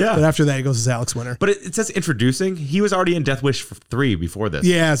Alexander. Yeah. But after that, it goes as Alex Winter. But it says introducing. He was already in Death Wish 3 before this.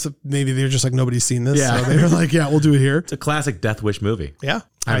 Yeah, so maybe they're just like, nobody's seen this. Yeah. So they were like, yeah, we'll do it here. It's a classic Death Wish movie. Yeah.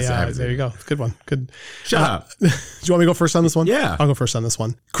 I haven't seen there you go. Good one. Good. Shut up. Do you want me to go first on this one? Yeah. I'll go first on this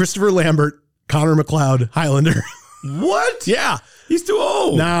one. Christopher Lambert, Connor McLeod, Highlander. What? Yeah. He's too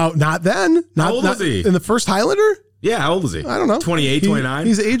old. No, not then. How old was he? In the first Highlander? Yeah, how old is he? I don't know. 28, 29?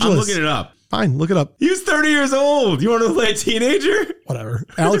 He's ageless. I'm looking it up. Fine, look it up. He was 30 years old. You want to play a teenager? Whatever.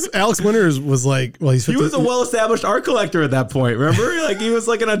 Alex Winters was like, well, he's 50. He was a well-established art collector at that point. Remember? Like he was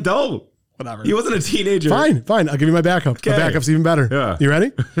like an adult. Whatever. He wasn't a teenager. Fine. I'll give you my backup. Okay. My backup's even better. Yeah. You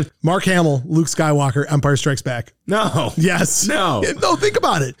ready? Mark Hamill, Luke Skywalker, Empire Strikes Back. No. Yes. No. No, think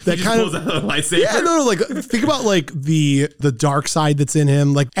about it. That He kind just of pulls out a lightsaber. Yeah, no, like think about like the dark side that's in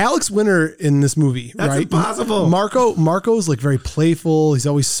him. Like Alex Winter in this movie, That's right? impossible. Marco's like very playful. He's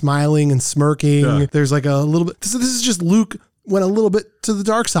always smiling and smirking. Yeah. There's like a little bit. So this is just Luke went a little bit to the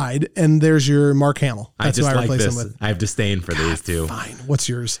dark side, and there's your Mark Hamill. That's who I like replace this. him with. I have disdain for these two. Fine. What's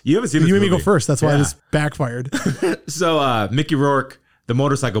yours? You haven't seen this You made me go movie. first. That's why Yeah. this backfired. So Mickey Rourke, the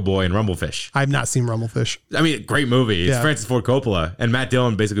motorcycle boy in Rumblefish. I've not seen Rumblefish. I mean, great movie. It's Yeah. Francis Ford Coppola and Matt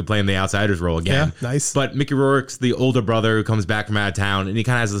Dillon basically playing the outsider's role again. Yeah, nice. But Mickey Rourke's the older brother who comes back from out of town, and he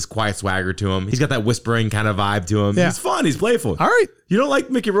kind of has this quiet swagger to him. He's got that whispering kind of vibe to him. Yeah. He's fun. He's playful. All right. You don't like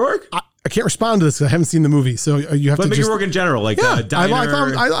Mickey Rourke? I can't respond to this because I haven't seen the movie. So you have But to Mickey just. Rourke in general, like Yeah, Diner.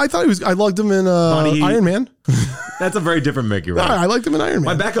 I thought he was. I loved him in Heat. Iron Man. That's a very different Mickey Rourke. I liked him in Iron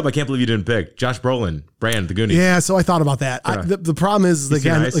My Man. backup, I can't believe you didn't pick Josh Brolin, Brand, The Goonies. Yeah, so I thought about that. The problem is too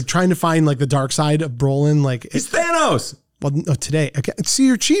again, nice? like trying to find like the dark side of Brolin. Like, He's Thanos. well, no, today. Okay, see,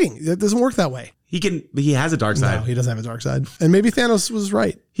 you're cheating. It doesn't work that way. He has a dark No, side. he doesn't have a dark side. And maybe Thanos was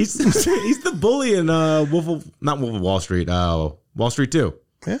right. He's the bully in not Wolf of Wall Street. Wall Street 2.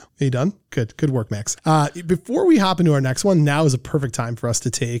 Yeah, are you done? Good work, Max. Before we hop into our next one, now is a perfect time for us to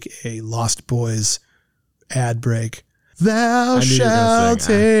take a Lost Boys Ad break. Thou knew you were gonna shalt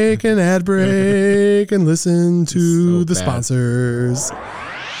sing. take an ad break and listen to So the bad. sponsors.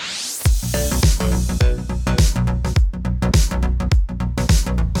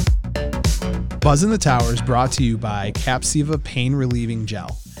 Buzz in the Tower is brought to you by Capsiva Pain Relieving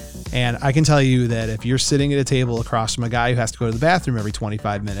Gel. And I can tell you that if you're sitting at a table across from a guy who has to go to the bathroom every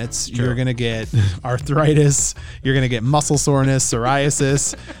 25 minutes, you're going to get arthritis, you're going to get muscle soreness,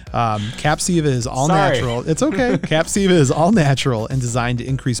 psoriasis. Capsiva is all natural. It's okay. Capsiva is all natural and designed to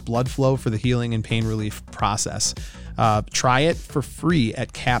increase blood flow for the healing and pain relief process. Try it for free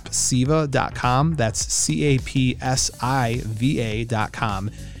at capsiva.com. That's CAPSIVA.com.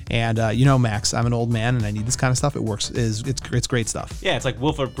 And Max, I'm an old man and I need this kind of stuff. It works. It's great stuff. Yeah, it's like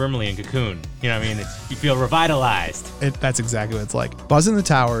Wilford Brimley in Cocoon. You know what I mean? You feel revitalized. That's exactly what it's like. Buzz in the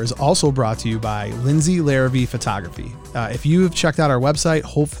Tower is also brought to you by Lindsay Larrabee Photography. If you have checked out our website,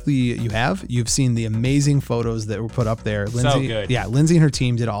 hopefully you have. You've seen the amazing photos that were put up there. Lindsay, good. Yeah, Lindsay and her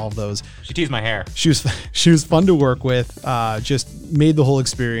team did all of those. She teased my hair. She was fun to work with. Just made the whole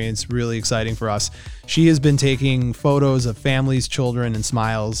experience really exciting for us. She has been taking photos of families, children, and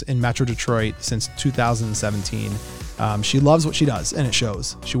smiles in Metro Detroit since 2017. She loves what she does, and it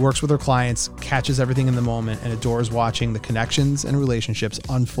shows. She works with her clients, catches everything in the moment, and adores watching the connections and relationships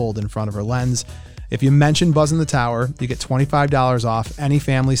unfold in front of her lens. If you mention Buzz in the Tower, you get $25 off any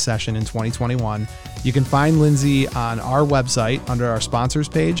family session in 2021. You can find Lindsay on our website under our sponsors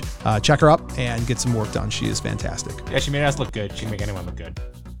page. Check her up and get some work done. She is fantastic. Yeah, she made us look good. She can make anyone look good.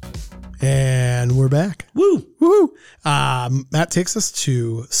 And we're back. Woo! Woo! That takes us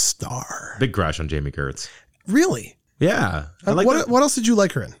to Star. Big crush on Jamie Gertz. Really? Yeah. I like What else did you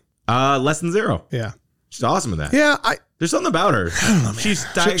like her in? Less Than Zero. Yeah. She's awesome in that. Yeah, There's something about her. I don't know,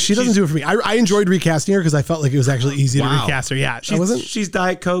 man. She doesn't do it for me. I enjoyed recasting her because I felt like it was actually easy to recast her. Yeah, She's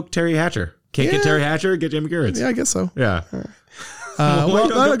Diet Coke Terry Hatcher. Can't get Terry Hatcher, get Jamie Gertz. Yeah, I guess so. Yeah. Go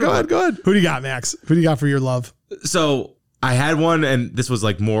ahead. Who do you got, Max? Who do you got for your love? So I had one, and this was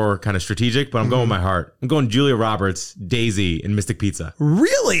like more kind of strategic, but I'm going with my heart. I'm going Julia Roberts, Daisy in Mystic Pizza.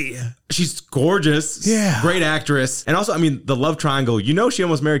 Really? She's gorgeous. Yeah. Great actress. And also, I mean, the love triangle, she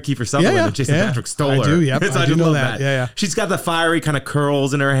almost married Kiefer Sutherland and Jason Patrick stole her. I do, yep. So I do just know love that. Yeah. She's got the fiery kind of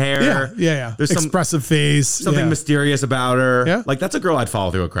curls in her hair. Yeah. There's expressive face. something mysterious about her. Yeah. Like, that's a girl I'd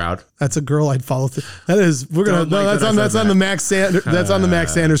follow through a crowd. That's a girl I'd follow through. That is, we're gonna. Don't like that I That's said on the that. Max Sanders. That's on the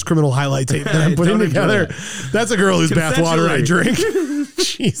Max Sanders criminal highlight tape that I'm putting Don't enjoy together. that. That's a girl whose bathwater I drink.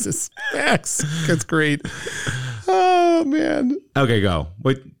 Consensually. Jesus, Max, that's great. Oh man. Okay, go.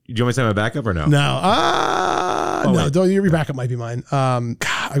 Wait, do you want me to say my backup or no? No. No. wait. Don't. Your backup might be mine.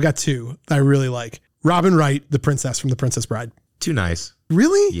 I've got two that I really like. Robin Wright, the princess from The Princess Bride. Too nice.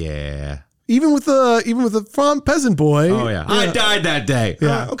 Really? Yeah. Even with the from peasant boy. Oh yeah. I died that day.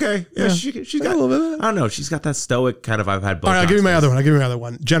 Yeah. Okay. Yeah. She's got a little bit of that. I don't know. She's got that stoic kind of. I've had both. All right, I'll give you my other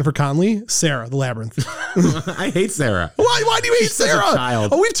one. Jennifer Connelly, Sarah, The Labyrinth. I hate Sarah. Why do you hate She's such a Sarah?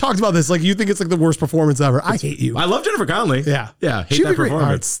 child. Oh, we've talked about this. Like, you think it's like the worst performance ever. I hate you. I love Jennifer Connelly. Yeah. Hate She'd that be great. All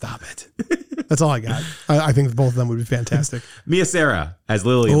right, performance. stop it. That's all I got. I think both of them would be fantastic. Mia Sarah as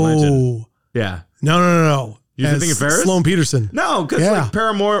Lily in Legend. Yeah. No. You As think of Ferris? Sloane Peterson. No, because Yeah. like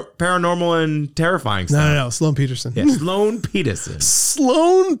paranormal and terrifying stuff. No. Sloane Peterson. Yeah, Sloane Peterson.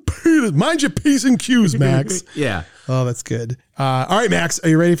 Sloane Peterson. Mind your P's and Q's, Max. Yeah. Oh, that's good. All right, Max, are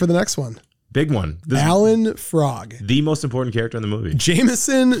you ready for the next one? Big one. This is Alan Frog. the most important character in the movie.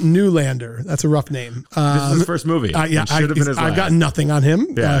 Jameson Newlander. That's a rough name. This is his first movie. Yeah, It should have been his I've last. got nothing on him.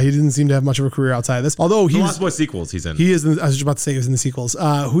 Yeah. He didn't seem to have much of a career outside of this. Although The he's Lost Boys sequels he's in. He is. I was just about to say he was in the sequels.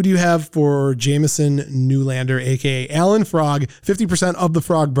 Who do you have for Jameson Newlander, aka Alan Frog? 50% of the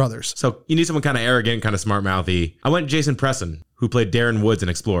Frog Brothers. So you need someone kind of arrogant, kind of smart mouthy. I went Jason Presson, who played Darren Woods in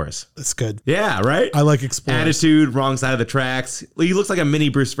Explorers. That's good. Yeah, right? I like Explorers. Attitude, wrong side of the tracks. He looks like a mini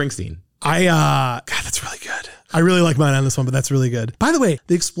Bruce Springsteen. God, that's really good. I really like mine on this one, but that's really good. By the way,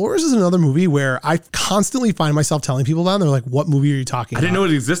 The Explorers is another movie where I constantly find myself telling people about it. And they're like, "What movie are you talking I about?" didn't know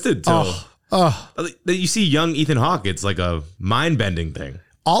it existed till Oh, you see young Ethan Hawke. It's like a mind-bending thing.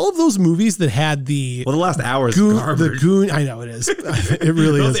 all of those movies that had the Well, the last hour is goon, garbage. the goon. I know it is. It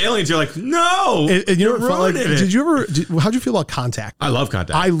really Those is. aliens, you're like, no. And you know what it felt like? ruining it. Did you ever? How'd you feel about Contact? I love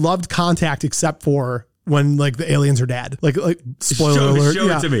Contact. I loved Contact except for when like the aliens are dead. Like spoiler Show- alert. show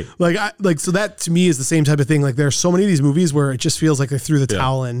it to me. So that to me is the same type of thing. Like there's so many of these movies where it just feels like they threw the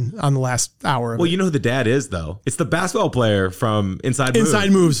towel in on the last hour. Well, you know who the dad is, though? It's the basketball player from Inside Moves.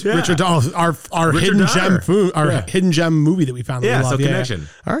 Inside Moves, Yeah. Richard Donner, our Richard hidden Donner. gem, our Yeah. hidden gem movie that we found. That Yeah, we love. so Connection.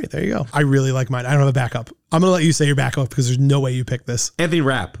 All right, there you go. I really like mine. I don't have a backup. I'm going to let you say your backup because there's no way you pick this. Anthony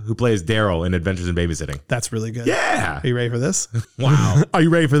Rapp, who plays Daryl in Adventures in Babysitting. That's really good. Yeah. Are you ready for this? Wow. Are you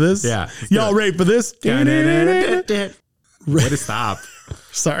ready for this? Yeah. Y'all ready for this? Way to stop.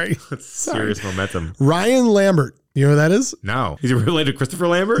 Sorry. Serious momentum. Ryan Lambert. You know who that is? No. Is he related to Christopher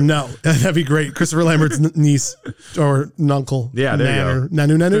Lambert? No. That'd be great. Christopher Lambert's niece or nuncle. Yeah, there you go.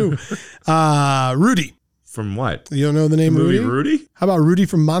 Nanu. Rudy. From what? You don't know the name Movie Rudy? Rudy? How about Rudy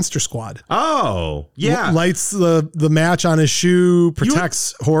from Monster Squad? Oh, yeah. Lights the match on his shoe,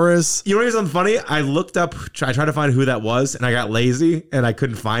 protects Horace. You know what's something funny? I looked up, I tried to find who that was, and I got lazy, and I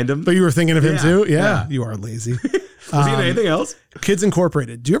couldn't find him. But you were thinking of him Yeah, too? Yeah. yeah. You are lazy. Was he in anything else? Kids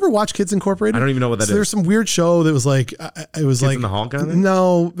Incorporated. Do you ever watch Kids Incorporated? I don't even know what that is. There's some weird show that was like, it was like in the Hall kind of thing?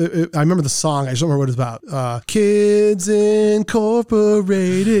 No, I remember the song. I just don't remember what it's about. Kids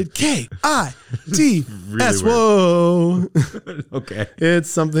Incorporated. KIDS. Whoa. Okay. It's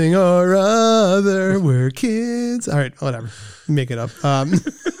something or other. We're kids. All right, whatever. Make it up.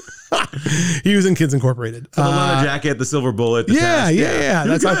 He was in Kids Incorporated. The leather jacket, the silver bullet. The Yeah. test.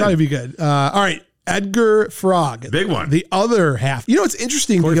 That's I thought it'd be good. All right. Edgar Frog. Big one. The other half. You know, it's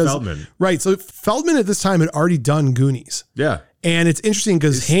interesting Corey because Feldman. Right. So Feldman at this time had already done Goonies. Yeah. And it's interesting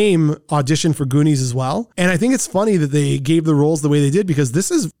because Haim auditioned for Goonies as well. And I think it's funny that they gave the roles the way they did because this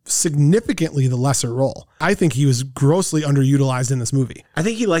is significantly the lesser role. I think he was grossly underutilized in this movie. I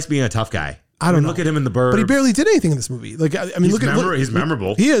think he likes being a tough guy. I don't know. Look at him in The Burbs. But he barely did anything in this movie. Like, I mean, he's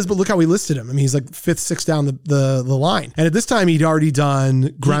memorable. He is, but look how we listed him. I mean, he's like fifth, sixth down the line. And at this time, he'd already done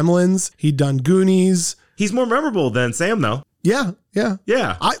Gremlins. He'd done Goonies. He's more memorable than Sam, though. Yeah. Yeah.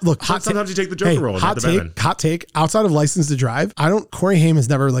 Sometimes you take the Joker role. Hot take. Outside of License to Drive, Corey Haim has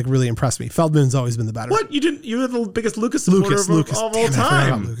never like really impressed me. Feldman's always been the better. What? You were the biggest Lucas supporter of all Damn, time. I forgot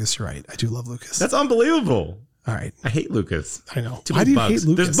about Lucas. You're right. I do love Lucas. That's unbelievable. All right. I hate Lucas. I know. Too Why many do you bugs. hate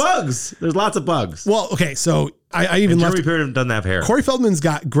Lucas? There's bugs. There's lots of bugs. Well, okay. So I even and left. Jeremy Piven doesn't have hair. Corey Feldman's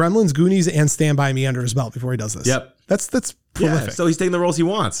got Gremlins, Goonies, and Stand By Me under his belt before he does this. Yep. That's prolific. Yeah, so he's taking the roles he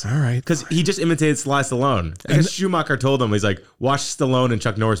wants. All right. Because he just imitated Sly Stallone. I guess Schumacher told him, he's like, watch Stallone and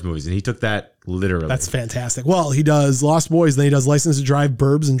Chuck Norris movies. And he took that literally. That's fantastic. Well, he does Lost Boys, then he does License to Drive,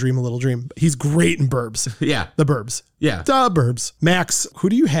 Burbs, and Dream a Little Dream. He's great in Burbs. Yeah. The Burbs. Yeah. The Burbs. Max, who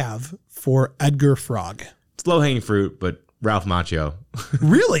do you have for Edgar Frog? It's low-hanging fruit, but Ralph Macchio.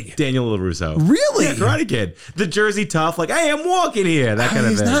 Really? Daniel LaRusso. Really? Yeah, Karate Kid. The Jersey tough, like, hey, I'm walking here. That kind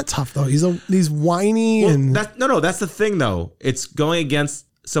of thing. He's not tough, though. He's whiny and... That's the thing, though. It's going against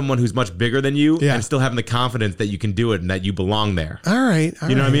someone who's much bigger than you and still having the confidence that you can do it and that you belong there. All right.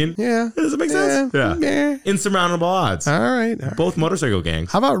 You know what I mean? Yeah. Does it make sense? Yeah. Insurmountable odds. All right. Both motorcycle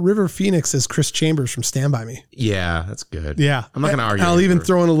gangs. How about River Phoenix as Chris Chambers from Stand By Me? Yeah, that's good. Yeah. I'm not going to argue. I'll even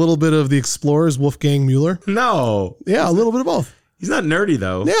throw in a little bit of the Explorers, Wolfgang Mueller. No. Yeah, a little bit of both. He's not nerdy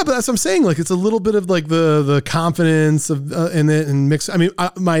though. Yeah, but that's what I'm saying. Like it's a little bit of like the confidence of in it and mix. I mean,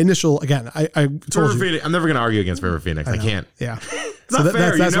 my initial again. I told you. Phoenix, I'm never going to argue against River Phoenix. I can't. Yeah, it's not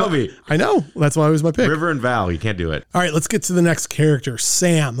fair. You know me. I know. That's why it was my pick. River and Val. You can't do it. All right, let's get to the next character.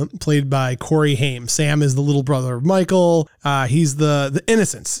 Sam, played by Corey Haim. Sam is the little brother of Michael. He's the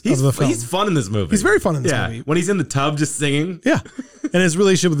innocence of the film. He's fun in this movie. He's very fun in this movie. When he's in the tub just singing. Yeah, and his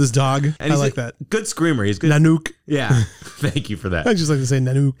relationship with his dog. And I like that. Good screamer. He's good. Nanook. Yeah. Thank you for that. I just like to say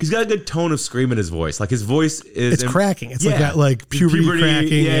Nanook. He's got a good tone of scream in his voice. Like his voice is... It's cracking. It's like that like puberty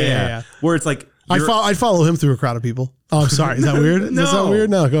cracking. Yeah. Where it's like... I'd follow him through a crowd of people. Oh, I'm sorry. Is that weird? No. Is that weird?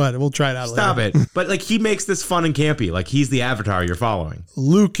 No, go ahead. We'll try it out Stop later. it. But like he makes this fun and campy. Like he's the avatar you're following.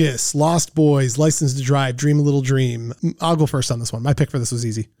 Lucas, Lost Boys, License to Drive, Dream a Little Dream. I'll go first on this one. My pick for this was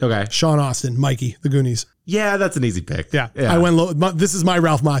easy. Okay. Sean Austin, Mikey, The Goonies. Yeah, that's an easy pick. Yeah. I went low. This is my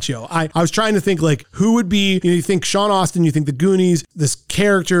Ralph Macchio. I was trying to think like who would be, you think Sean Austin, you think The Goonies, this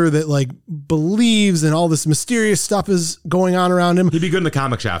character that like believes and all this mysterious stuff is going on around him. He'd be good in the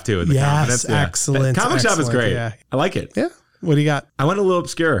comic shop too. In the confidence. Excellent. Comic shop is great. Yeah. I like it. Yeah. What do you got? I went a little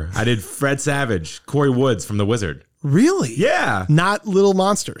obscure. I did Fred Savage, Corey Woods from The Wizard. Really? Yeah. Not Little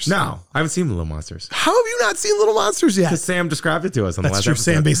Monsters. No, I haven't seen Little Monsters. How have you not seen Little Monsters yet? Because Sam described it to us on the That's last true.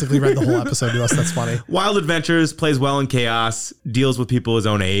 episode. Sam basically read the whole episode to us. That's funny. Wild Adventures, plays well in chaos, deals with people his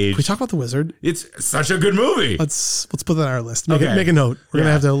own age. Can we talk about The Wizard? It's such a good movie. Let's put that on our list. Make a note. We're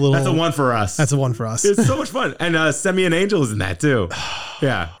gonna have to have a little. That's a one for us. That's a one for us. It's so much fun. And Semi and Angel is in that too.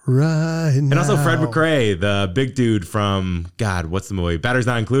 Yeah. Right. And also Fred McRae, the big dude from God, what's the movie? Batter's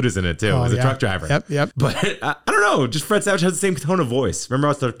Not Included is in it too. He's a truck driver. Yep. But I don't know. Just Fred Savage has the same tone of voice. Remember I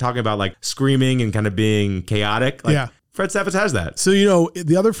was talking about like screaming and kind of being chaotic? Like, yeah. Fred Savage has that. So,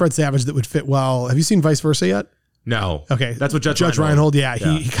 the other Fred Savage that would fit well, have you seen Vice Versa yet? No. Okay. That's what Judge Reinhold. Yeah,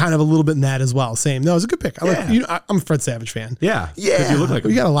 he kind of a little bit in that as well. Same. No, it's a good pick. I'm a Fred Savage fan. Yeah. Yeah. You look like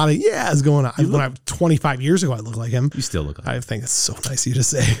him. You got a lot of yeahs going on. When I 25 years ago, I looked like him. You still look like him. I think it's so nice of you to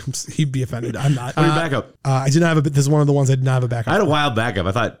say. He'd be offended. I'm not. What your backup? I didn't have this is one of the ones I did not have a backup. I had a wild backup.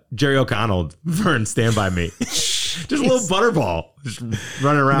 I thought Jerry O'Connell for Stand By Me. Just a little butterball just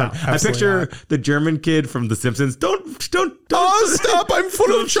running around. No, I picture the German kid from The Simpsons. Don't. Oh, stop. I'm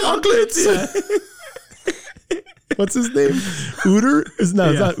full of chocolates. Yeah. What's his name? Uter? It's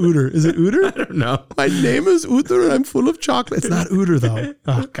not Uter. Is it Uter? I don't know. My name is Uter and I'm full of chocolate. It's not Uter though.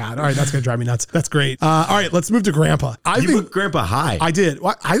 Oh God. All right. That's going to drive me nuts. That's great. All right. Let's move to Grandpa. You put Grandpa high. I did.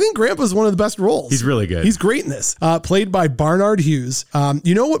 I think Grandpa's one of the best roles. He's really good. He's great in this. Played by Barnard Hughes.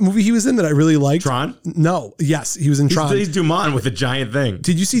 You know what movie he was in that I really liked? Tron? No. Yes. He was in Tron. He's Dumont with a giant thing.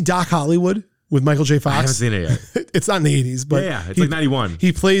 Did you see Doc Hollywood? With Michael J. Fox. I haven't seen it yet. It's not in the 80s, but yeah, it's like 91.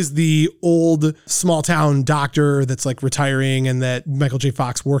 He plays the old small town doctor that's like retiring and that Michael J.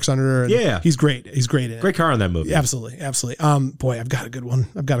 Fox works under. And he's great. He's great in it. Great car in that movie. Absolutely. Boy, I've got a good one.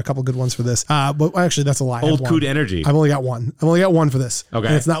 I've got a couple good ones for this. But actually, that's a lie. Old Coot Energy. I've only got one. For this. Okay.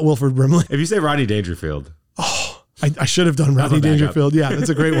 And it's not Wilford Brimley. If you say Rodney Dangerfield. Oh, I should have done Rodney Dangerfield. Yeah, that's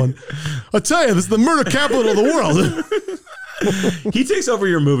a great one. I'll tell you, this is the murder capital of the world. He takes over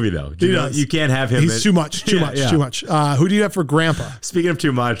your movie though. You can't have him. He's too much. Too much. Who do you have for Grandpa? Speaking of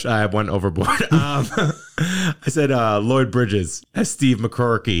too much, I went overboard. I said Lloyd Bridges as Steve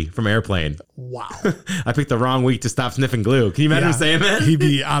McCrory from Airplane. Wow. I picked the wrong week to stop sniffing glue. Can you imagine him saying that? He'd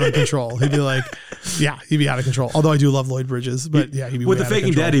be out of control. He'd be like, he'd be out of control. Although I do love Lloyd Bridges, but he'd be with the way out of faking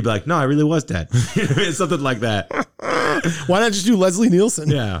control. dead. He'd be like, no, I really was dead. Something like that. Why not just do Leslie Nielsen?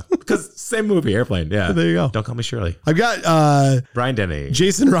 Yeah, because same movie, Airplane. Yeah, there you go. Don't Call Me Shirley. I've got Brian Denny,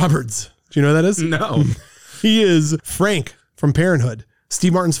 Jason Roberts. Do you know who that is? No. He is Frank from Parenthood,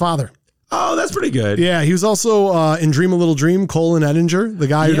 Steve Martin's father. Oh, that's pretty good. Yeah, he was also in Dream a Little Dream, Colin Edinger, the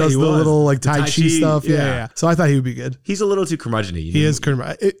guy who does the little like Tai Chi stuff. Yeah. So I thought he would be good. He's a little too curmudgeon-y. He is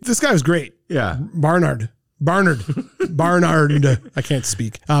curmudgeon. This guy was great. Yeah. Barnard. I can't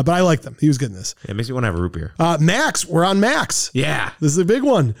speak, but I like them. He was good in this. It makes me want to have a root beer. Max, we're on Max. Yeah. This is a big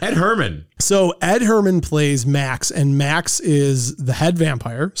one. Ed Herman. So Ed Herman plays Max, and Max is the head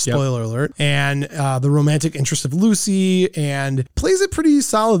vampire, spoiler alert, and the romantic interest of Lucy, and plays it pretty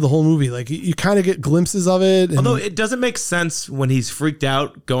solid the whole movie. Like you kind of get glimpses of it. And although it doesn't make sense when he's freaked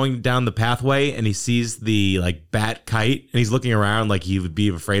out going down the pathway and he sees the like bat kite and he's looking around like he would be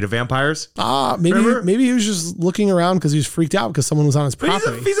afraid of vampires. Maybe he was just looking around because he was freaked out because someone was on his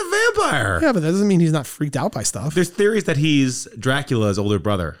property. He's a vampire. Yeah, but that doesn't mean he's not freaked out by stuff. There's theories that he's Dracula's older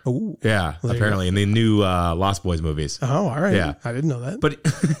brother. Oh, yeah, apparently in the new Lost Boys movies. Oh, all right. Yeah, I didn't know that. But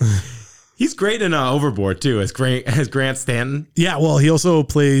he's great in Overboard too as Grant Stanton. Yeah, well, he also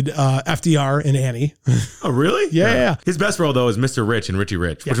played FDR in Annie. Oh, really? Yeah. His best role though is Mr. Rich in Richie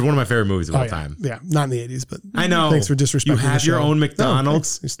Rich, which is one of my favorite movies of all time. Yeah, not in the 80s, but I know. Thanks for disrespecting You have the show. your own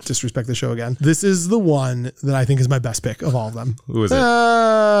McDonald's. No, disrespect the show again. This is the one that I think is my best pick of all of them. Who is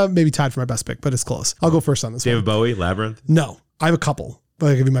it? Maybe tied for my best pick, but it's close. I'll go first on this David one. Bowie, Labyrinth? No, I have a couple, but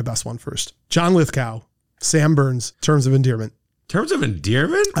I'll give you my best one first. John Lithgow, Sam Burns, Terms of Endearment. Terms of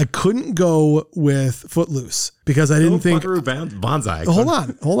Endearment? I couldn't go with Footloose because I didn't think... Bonsai.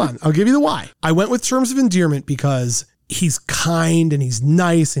 Hold on. I'll give you the why. I went with Terms of Endearment because he's kind and he's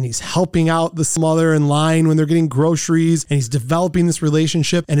nice and he's helping out the mother in line when they're getting groceries and he's developing this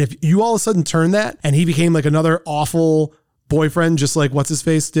relationship. And if you all of a sudden turn that and he became like another awful boyfriend, just like what's his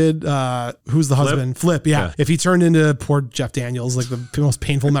face did, who's the husband? Flip. Yeah. If he turned into poor Jeff Daniels, like the most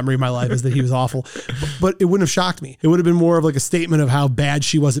painful memory of my life is that he was awful, but it wouldn't have shocked me. It would have been more of like a statement of how bad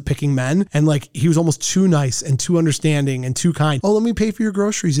she was at picking men. And like, he was almost too nice and too understanding and too kind. Oh, let me pay for your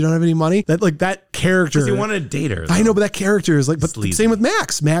groceries. You don't have any money. That character. Because he wanted to date her. Though. I know, but that character is like, but same with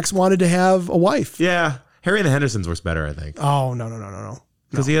Max. Max wanted to have a wife. Yeah. Harry and the Hendersons works better, I think. Oh, no.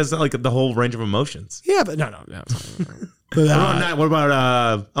 Because he has like the whole range of emotions. Yeah, but no. But, what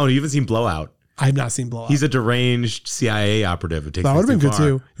about you haven't seen Blowout? I have not seen Blowout. He's a deranged CIA operative who takes that would have been good too.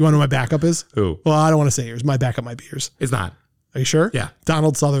 You want to know what my backup is? Who? Well, I don't want to say yours. My backup might be yours. It's not. Are you sure? Yeah.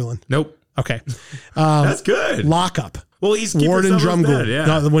 Donald Sutherland. Nope. Okay. That's good. Lockup. Well, he's Warden Drumgoole.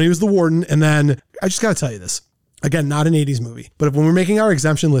 Yeah. When he was the warden, and then I just got to tell you this. Again, not an 80s movie, but when we're making our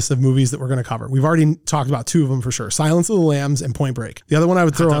exemption list of movies that we're going to cover, we've already talked about two of them for sure. Silence of the Lambs and Point Break. The other one I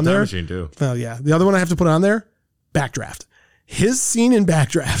would throw on there. Machine too. Oh yeah. The other one I have to put on there, Backdraft. His scene in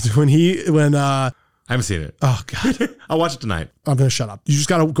Backdraft when I haven't seen it. Oh God. I'll watch it tonight. I'm going to shut up. You just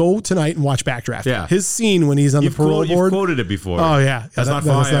got to go tonight and watch Backdraft. Yeah. His scene when he's on the parole board. You've quoted it before. Oh yeah. That's not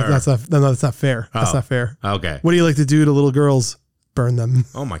fire. That's not fair. That's not fair. Okay. What do you like to do to little girls? Burn them.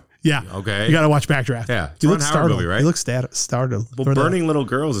 Oh my. Yeah. Okay. You got to watch Backdraft. Yeah. He Ron looks Howard startled. movie, right? He looks startled. Well, burning little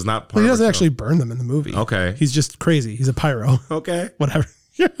girls is not part Well, he of doesn't it, actually burn them in the movie. Okay. He's just crazy. He's a pyro. Okay. Whatever.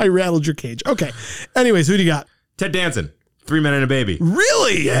 I rattled your cage. Okay. Anyways, who do you got? Ted Danson, 3 Men and a Baby.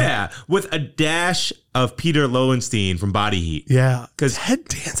 Really? Yeah. With a dash of Peter Lowenstein from Body Heat. Yeah. 'Cause- Ted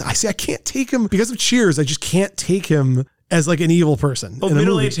Danson, I can't take him because of Cheers. I just can't take him as like an evil person. Oh, in a movie.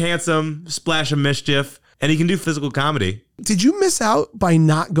 middle-aged, handsome, splash of mischief, and he can do physical comedy. Did you miss out by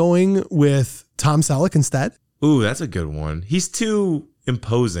not going with Tom Selleck instead? Ooh, that's a good one. He's too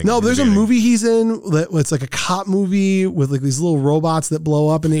imposing. No, in the there's a beginning. movie he's in that it's like a cop movie with like these little robots that blow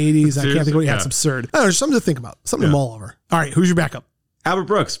up in the 80s. I can't think of what. Yeah, it's absurd. I don't know, there's something to think about. Something to mull over. All right, who's your backup? Albert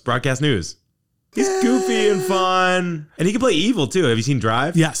Brooks, Broadcast News. He's goofy and fun, and he can play evil too. Have you seen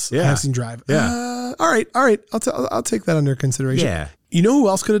Drive? Yes, Yeah. I have seen Drive. Yeah. All right. I'll take that under consideration. Yeah. You know who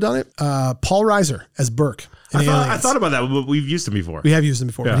else could have done it? Paul Reiser as Burke. in I Aliens. thought about that, but we've used him before. We have used him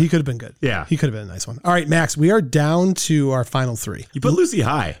before, Yeah. but he could have been good. Yeah. He could have been a nice one. All right, Max, we are down to our final three. You put Lucy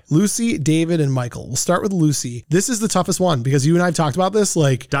high. Lucy, David, and Michael. We'll start with Lucy. This is the toughest one because you and I have talked about this.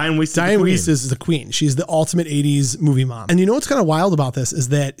 Like Diane Wiest. Diane Wiest is the queen. She's the ultimate 80s movie mom. And you know what's kind of wild about this is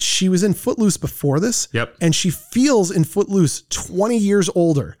that she was in Footloose before this. Yep. And she feels in Footloose 20 years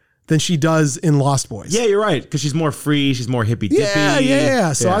older than she does in Lost Boys. Yeah, you're right. Because she's more free. She's more hippy dippy.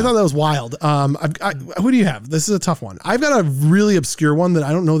 Yeah. So I thought that was wild. Who do you have? This is a tough one. I've got a really obscure one that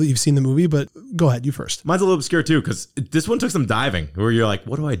I don't know that you've seen the movie, but go ahead. You first. Mine's a little obscure too, because this one took some diving where you're like,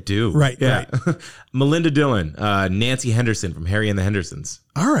 what do I do? Right, Melinda Dillon, Nancy Henderson from Harry and the Hendersons.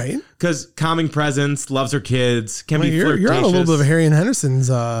 All right. Because calming presence, loves her kids, can be You're flirtatious. on a little bit of a Harry and Henderson's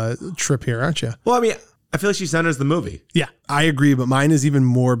trip here, aren't you? Well, I mean, I feel like she centers the movie. Yeah, I agree, but mine is even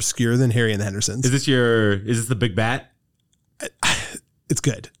more obscure than Harry and the Hendersons. Is this the big bat? It's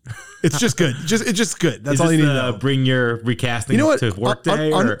good. It's just good. It's just good. That's Is all this you need to the know. bring your recasting You know what? to work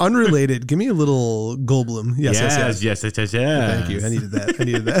day? or? Unrelated. Give me a little Goldblum. Yes. Yes. Thank you. I needed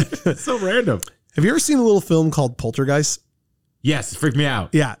that. So random. Have you ever seen a little film called Poltergeist? Yes, it freaked me out.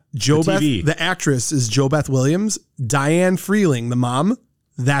 Yeah. TV. The actress is Jo Beth Williams. Diane Freeling, the mom.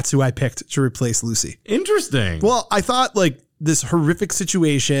 That's who I picked to replace Lucy. Interesting. Well, I thought like this horrific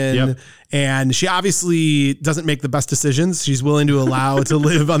situation, Yep. and she obviously doesn't make the best decisions. She's willing to allow it to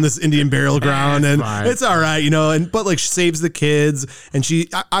live on this Indian burial ground, and fine. it's all right, but like she saves the kids, and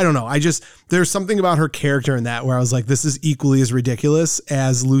I don't know. There's something about her character in that where I was like, this is equally as ridiculous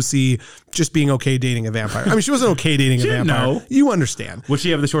as Lucy just being okay dating a vampire. I mean, she wasn't okay dating a didn't vampire. know. You understand. Would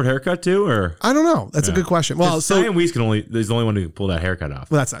she have the short haircut too, or? I don't know. That's a good question. Well, Diane Wiest is the only one who can pull that haircut off.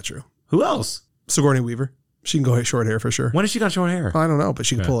 well, that's not true. Who else? Sigourney Weaver. She can go short hair for sure. When has she got short hair? I don't know, but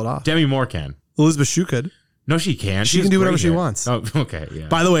she can pull it off. Demi Moore can. Elizabeth Shue could. No, she can. She has can do great whatever she hair. wants. Oh, okay. Yeah.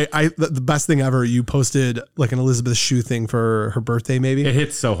 By the way, the best thing ever, you posted like an Elizabeth Shue thing for her birthday, maybe. It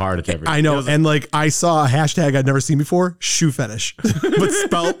hits so hard at every. I know. It was- And like I saw a hashtag I'd never seen before, shoe fetish, but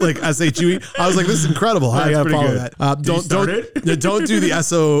spelled like SHUE. I was like, this is incredible. I That's gotta pretty follow good. that. Did you start it? Don't do the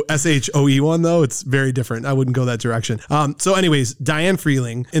SHOE one though. It's very different. I wouldn't go that direction. So anyways, Diane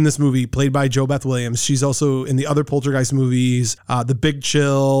Freeling in this movie played by Jo Beth Williams. She's also in the other Poltergeist movies, The Big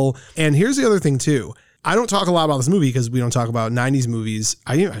Chill. And here's the other thing too. I don't talk a lot about this movie because we don't talk about 90s movies.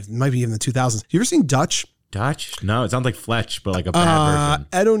 It might be even the 2000s. You ever seen Dutch? Dutch? No, it sounds like Fletch, but like a bad version.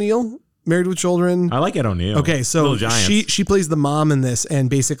 Ed O'Neill, Married with Children. I like Ed O'Neill. Okay, so Little Giants. she plays the mom in this, and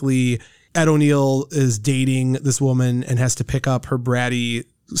basically Ed O'Neill is dating this woman and has to pick up her bratty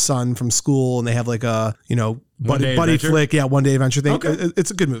son from school, and they have like a buddy adventure? flick, one day adventure thing. Okay. It's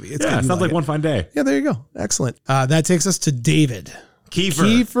a good movie. It's Yeah, good. it You sounds like it. One Fine Day. Yeah, there you go. Excellent. That takes us to David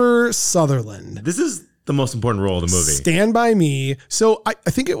Kiefer. Sutherland. This is the most important role of the movie. Stand By Me. So I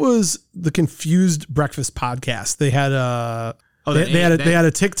think it was the Confused Breakfast podcast. They had a they had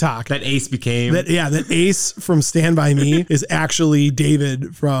a TikTok. That Ace became. That Ace from Stand By Me is actually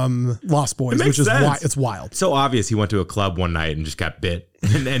David from Lost Boys, makes which is sense. it's wild. so obvious he went to a club one night and just got bit.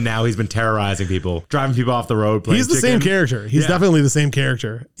 And now he's been terrorizing people, driving people off the road, playing He's the chicken. same character. He's Yeah. definitely the same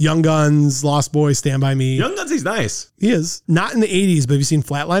character. Young Guns, Lost Boys, Stand By Me. Young Guns, he's nice. He is. Not in the 80s, but have you seen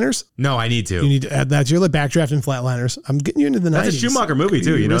Flatliners? No, I need to. You need to add that to your Backdraft and Flatliners. I'm getting you into the 90s. That's a Schumacher movie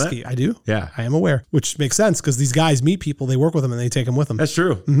too, you know that? I do. Yeah. I am aware, which makes sense because these guys meet people, they work with them, and they take them with them. That's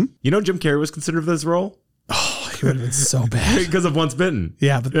true. Mm-hmm. You know Jim Carrey was considered for this role? He would have been so bad. Because of Once Bitten.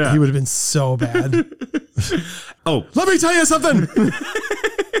 Yeah, but he would have been so bad. Oh, Let me tell you something.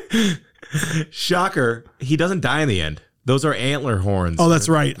 shocker. He doesn't die in the end. Those are antler horns. Oh, that's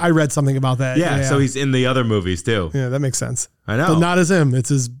right. I read something about that. yeah, so he's in the other movies too. Yeah, that makes sense. I know. But not as him. It's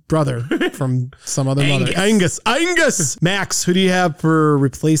his brother from some other mother. Angus. Max, who do you have for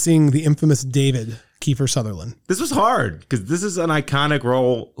replacing the infamous David? Kiefer Sutherland. This was hard because this is an iconic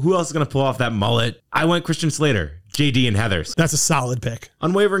role. Who else is going to pull off that mullet? I went Christian Slater, JD and Heathers. That's a solid pick.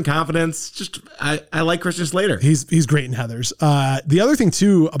 Unwavering confidence. Just I like Christian Slater. He's great in Heathers. The other thing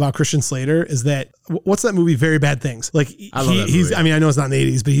too about Christian Slater is that what's that movie? Very Bad Things. Like I love that he's. movie. I mean, I know it's not in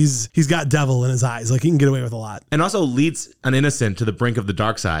the 80s, but he's got devil in his eyes. Like he can get away with a lot. And also leads an innocent to the brink of the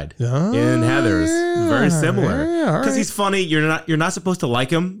dark side Oh, in Heathers. Very similar. yeah, all Because right. he's funny. You're not supposed to like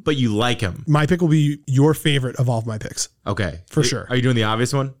him, but you like him. My pick will be your favorite of all of my picks. Okay. For sure. Are you doing the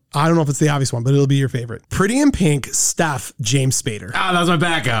obvious one? I don't know if it's the obvious one, but it'll be your favorite. Pretty in Pink, Steph, James Spader. Ah, that was my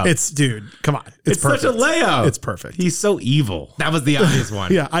backup. Dude, come on. It's perfect. such a layup. It's perfect. He's so evil. That was the obvious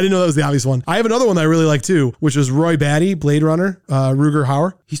one. Yeah, I didn't know that was the obvious one. I have another one that I really like too, which is Roy Batty, Blade Runner, Ruger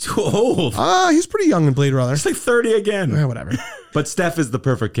Hauer. He's too old. He's pretty young in Blade Runner. He's like 30 again. Whatever. But Steph is the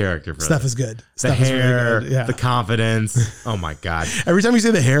perfect character for Steph this. is good. The Steph is really hair, good. Yeah. the confidence. Oh my God. Every time you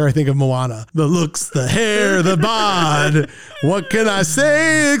say the hair, I think of Moana. The looks, the hair, the bod. What can I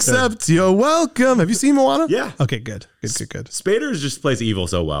say except you're welcome? Have you seen Moana? Yeah. Okay, good. Good. Spader just plays evil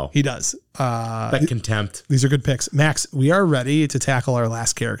so well. He does. That contempt. These are good picks. Max, we are ready to tackle our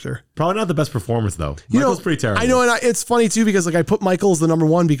last character. Probably not the best performance though. Michael's pretty terrible. I know, and it's funny too because like I put Michael as the number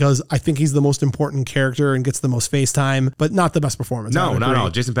one because I think he's the most important character and gets the most face time, but not the best performance. No, I would not at agree. all.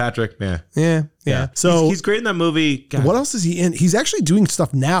 Jason Patrick, yeah. Yeah. So he's great in that movie. God. what else is he in? He's actually doing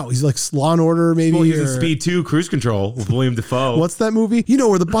stuff now. He's like Law and Order, maybe. Well, he's in or- Speed 2 Cruise Control with William Dafoe. What's that movie? You know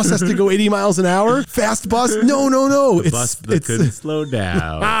where the bus has to go 80 miles an hour? Fast bus? No. Bus that couldn't slow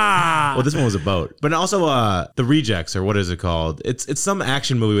down. Well, this one was a boat, but also The Rejects, or what is it called? It's some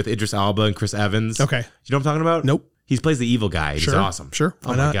action movie with Idris Elba and Chris Evans. Okay. You know what I'm talking about? Nope. He plays the evil guy. He's Sure. awesome. Sure. Oh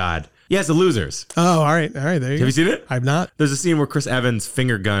Why my not? God. Yeah, it's The Losers. Oh, all right. There you go. Have you seen it? I've not. There's a scene where Chris Evans'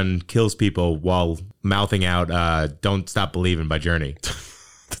 finger gun kills people while mouthing out "Don't Stop Believing" by Journey.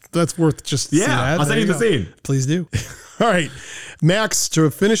 That's worth just Yeah, see that. I'll send There you the go. scene. Please do. All right. Max, to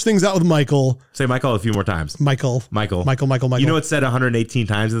finish things out with Michael. Say Michael a few more times. Michael. Michael. You You know it's said 118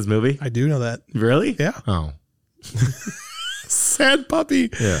 times in this movie? I do know that. Really? Yeah. Oh. Sad puppy.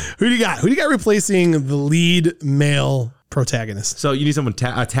 Yeah. Who do you got? Who do you got replacing the lead male protagonist? So you need someone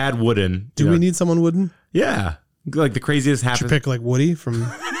Tad Wooden. Do we need someone wooden? Yeah. Like the craziest Should happens. pick like Woody from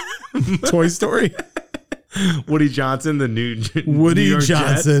Toy Story. Woody Johnson, the new New Woody York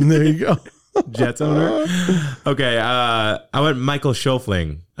Johnson. There you go. Jets owner. Okay. I went Michael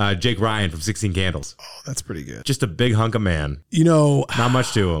Schofling, Jake Ryan from 16 Candles. Oh, that's pretty good. Just a big hunk of man. You know, Not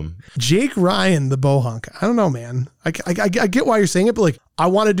much to him. Jake Ryan, the bohunk. I don't know, man. I get why you're saying it, but like I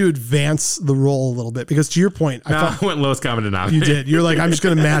wanted to advance the role a little bit because to your point, I No, thought I went lowest common denominator. you did. You're like, I'm just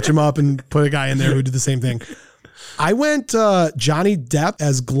going to match him up and put a guy in there who did the same thing. I went Johnny Depp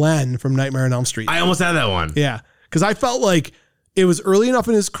as Glenn from Nightmare on Elm Street. I almost had that one. Yeah, because I felt like it was early enough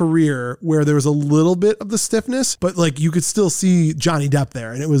in his career where there was a little bit of the stiffness, but like you could still see Johnny Depp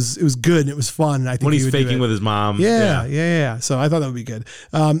there, and it was good and it was fun. And I think When he he's would do faking it. with his mom. Yeah. So I thought that would be good.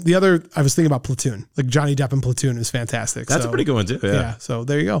 The other, I was thinking about Platoon. Like Johnny Depp in Platoon is fantastic. That's so, a pretty good one too. Yeah. So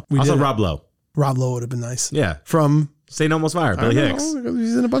there you go. We Also did it. Rob Lowe. Rob Lowe would have been nice. Yeah. From St. Elmo's Fire. Billy I don't Hicks. know,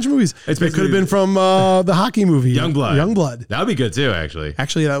 he's in a bunch of movies. It's It could have been from the hockey movie Youngblood. Youngblood. That would be good too, actually.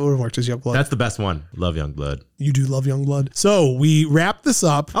 Actually, that would have worked as Youngblood. That's the best one. Love Youngblood. You do love Youngblood. So we wrap this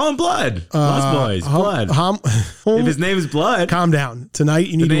up. Oh, and Blood. Lost Boys. Blood. If his name is Blood, Calm down. Tonight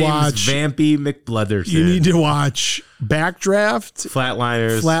you need the to name's watch. Vampy McBlooderson. You need to watch Backdraft,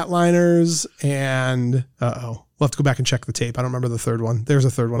 Flatliners. Flatliners, and we'll have to go back and check the tape. I don't remember the third one. There's a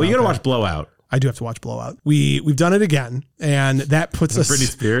third one. Well, you out gotta there. watch Blowout. I do have to watch Blowout. We've done it again, and that puts us. Britney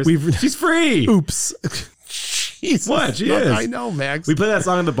Spears. We've She's free. oops. Jesus. What? She is. I know, Max. We play that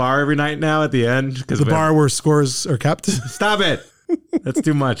song at the bar every night now at the end. Because the bar where scores are kept. Stop it. That's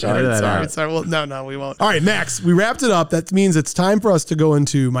too much. I heard that out. Sorry. Well, no, we won't. All right, Max, we wrapped it up. That means it's time for us to go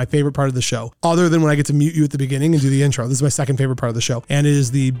into my favorite part of the show, other than when I get to mute you at the beginning and do the intro. This is my second favorite part of the show, and it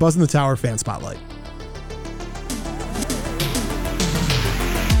is the Buzz in the Tower fan spotlight.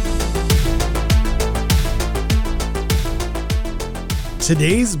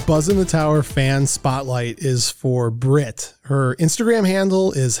 Today's Buzz in the Tower fan spotlight is for Britt. Her Instagram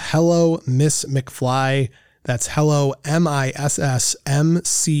handle is Hello Miss McFly. That's Hello MISSMCFLY.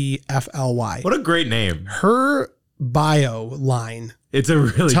 What a great name. Her bio line It's a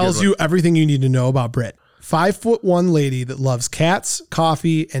really tells good you everything you need to know about Britt. 5'1" lady that loves cats,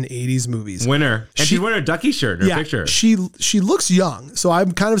 coffee, and 80s movies. Winner. And she's wearing a Ducky shirt in her picture. She looks young, so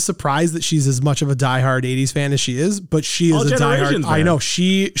I'm kind of surprised that she's as much of a diehard 80s fan as she is, but she is a diehard. I know,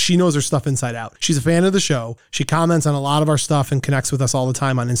 she knows her stuff inside out. She's a fan of the show. She comments on a lot of our stuff and connects with us all the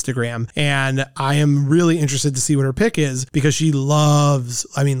time on Instagram. And I am really interested to see what her pick is because she loves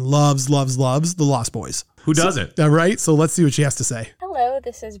the Lost Boys. Who doesn't? Right? So let's see what she has to say. Hello,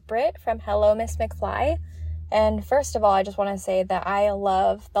 this is Britt from Hello Miss McFly. And first of all, I just want to say that I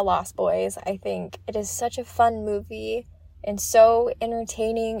love The Lost Boys. I think it is such a fun movie and so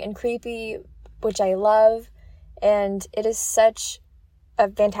entertaining and creepy, which I love. And it is such a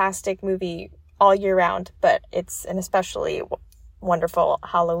fantastic movie all year round, but it's an especially wonderful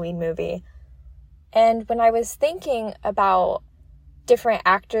Halloween movie. And when I was thinking about different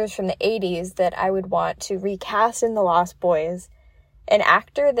actors from the 80s that I would want to recast in The Lost Boys, an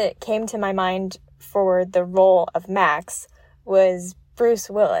actor that came to my mind for the role of Max was Bruce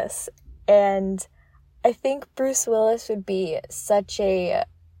Willis. And I think Bruce Willis would be such a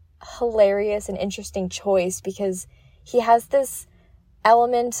hilarious and interesting choice because he has this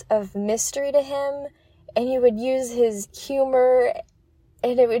element of mystery to him, and he would use his humor,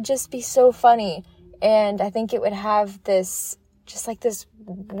 and it would just be so funny. And I think it would have this, just like this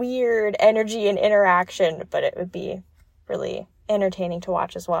weird energy and interaction, but it would be really entertaining to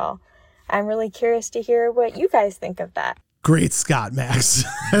watch as well. I'm really curious to hear what you guys think of that. Great Scott, Max.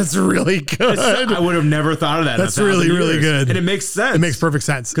 That's really good. I would have never thought of that. That's really, really good. And it makes sense. It makes perfect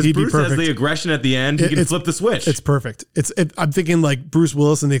sense. Because Bruce has the aggression at the end. He can flip the switch. It's perfect. I'm thinking like Bruce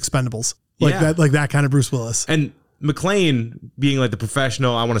Willis and the Expendables. Like that kind of Bruce Willis. And McClane being like the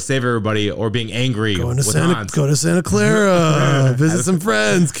professional, I want to save everybody, or being angry. Go to Santa Clara, visit some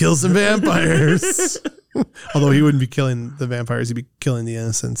friends, kill some vampires. Although he wouldn't be killing the vampires, he'd be killing the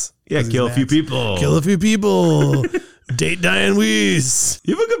innocents. Yeah, kill a few people. Kill a few people. Date Diane Weiss.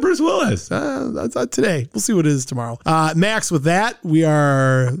 You have a good Bruce Willis. That's not today. We'll see what it is tomorrow. Max, with that, we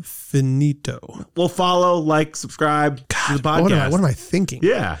are finito. We'll follow, like, subscribe to the podcast. What am I thinking?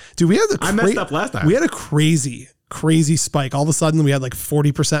 Yeah. Dude, I messed up last time. We had a crazy spike. All of a sudden we had like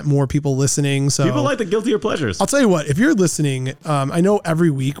 40% more people listening. So people like the guilty pleasures. I'll tell you what, if you're listening, I know every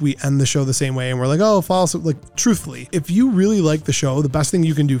week we end the show the same way and we're like, oh, follow us. Like, truthfully, if you really like the show, the best thing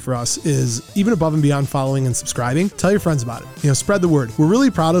you can do for us is, even above and beyond following and subscribing, tell your friends about it. Spread the word. We're really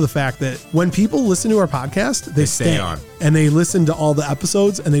proud of the fact that when people listen to our podcast, they stay on and they listen to all the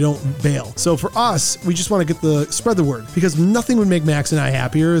episodes and they don't bail. So for us, we just want to spread the word, because nothing would make Max and I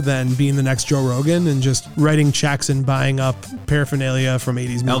happier than being the next Joe Rogan and just writing checks and buying up paraphernalia from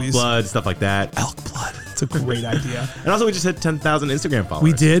 80s movies. Elk blood, stuff like that. Elk blood. It's a great idea. And also we just hit 10,000 Instagram followers.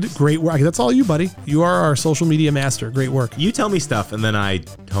 We did. Great work. That's all you, buddy. You are our social media master. Great work. You tell me stuff and then I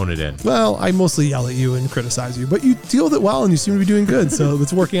hone it in. Well, I mostly yell at you and criticize you, but you deal with it well and you seem to be doing good. So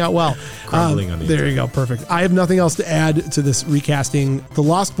it's working out well. Crumbling on the there you go. Perfect. I have nothing else to add to this recasting. The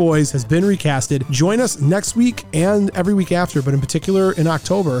Lost Boys has been recasted. Join us next week and every week after, but in particular in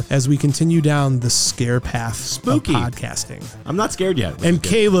October, as we continue down the scare path Spooky of podcasting. I'm not scared yet. And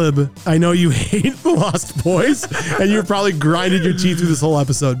Caleb, I know you hate The Lost Boys and you're probably grinding your teeth through this whole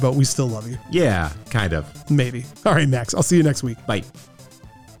episode, but we still love you. Yeah, kind of. Maybe. All right, Max. I'll see you next week. Bye.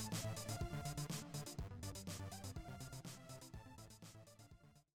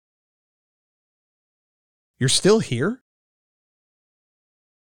 You're still here?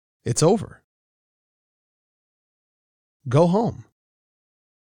 It's over. Go home.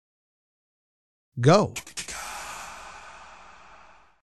 Go.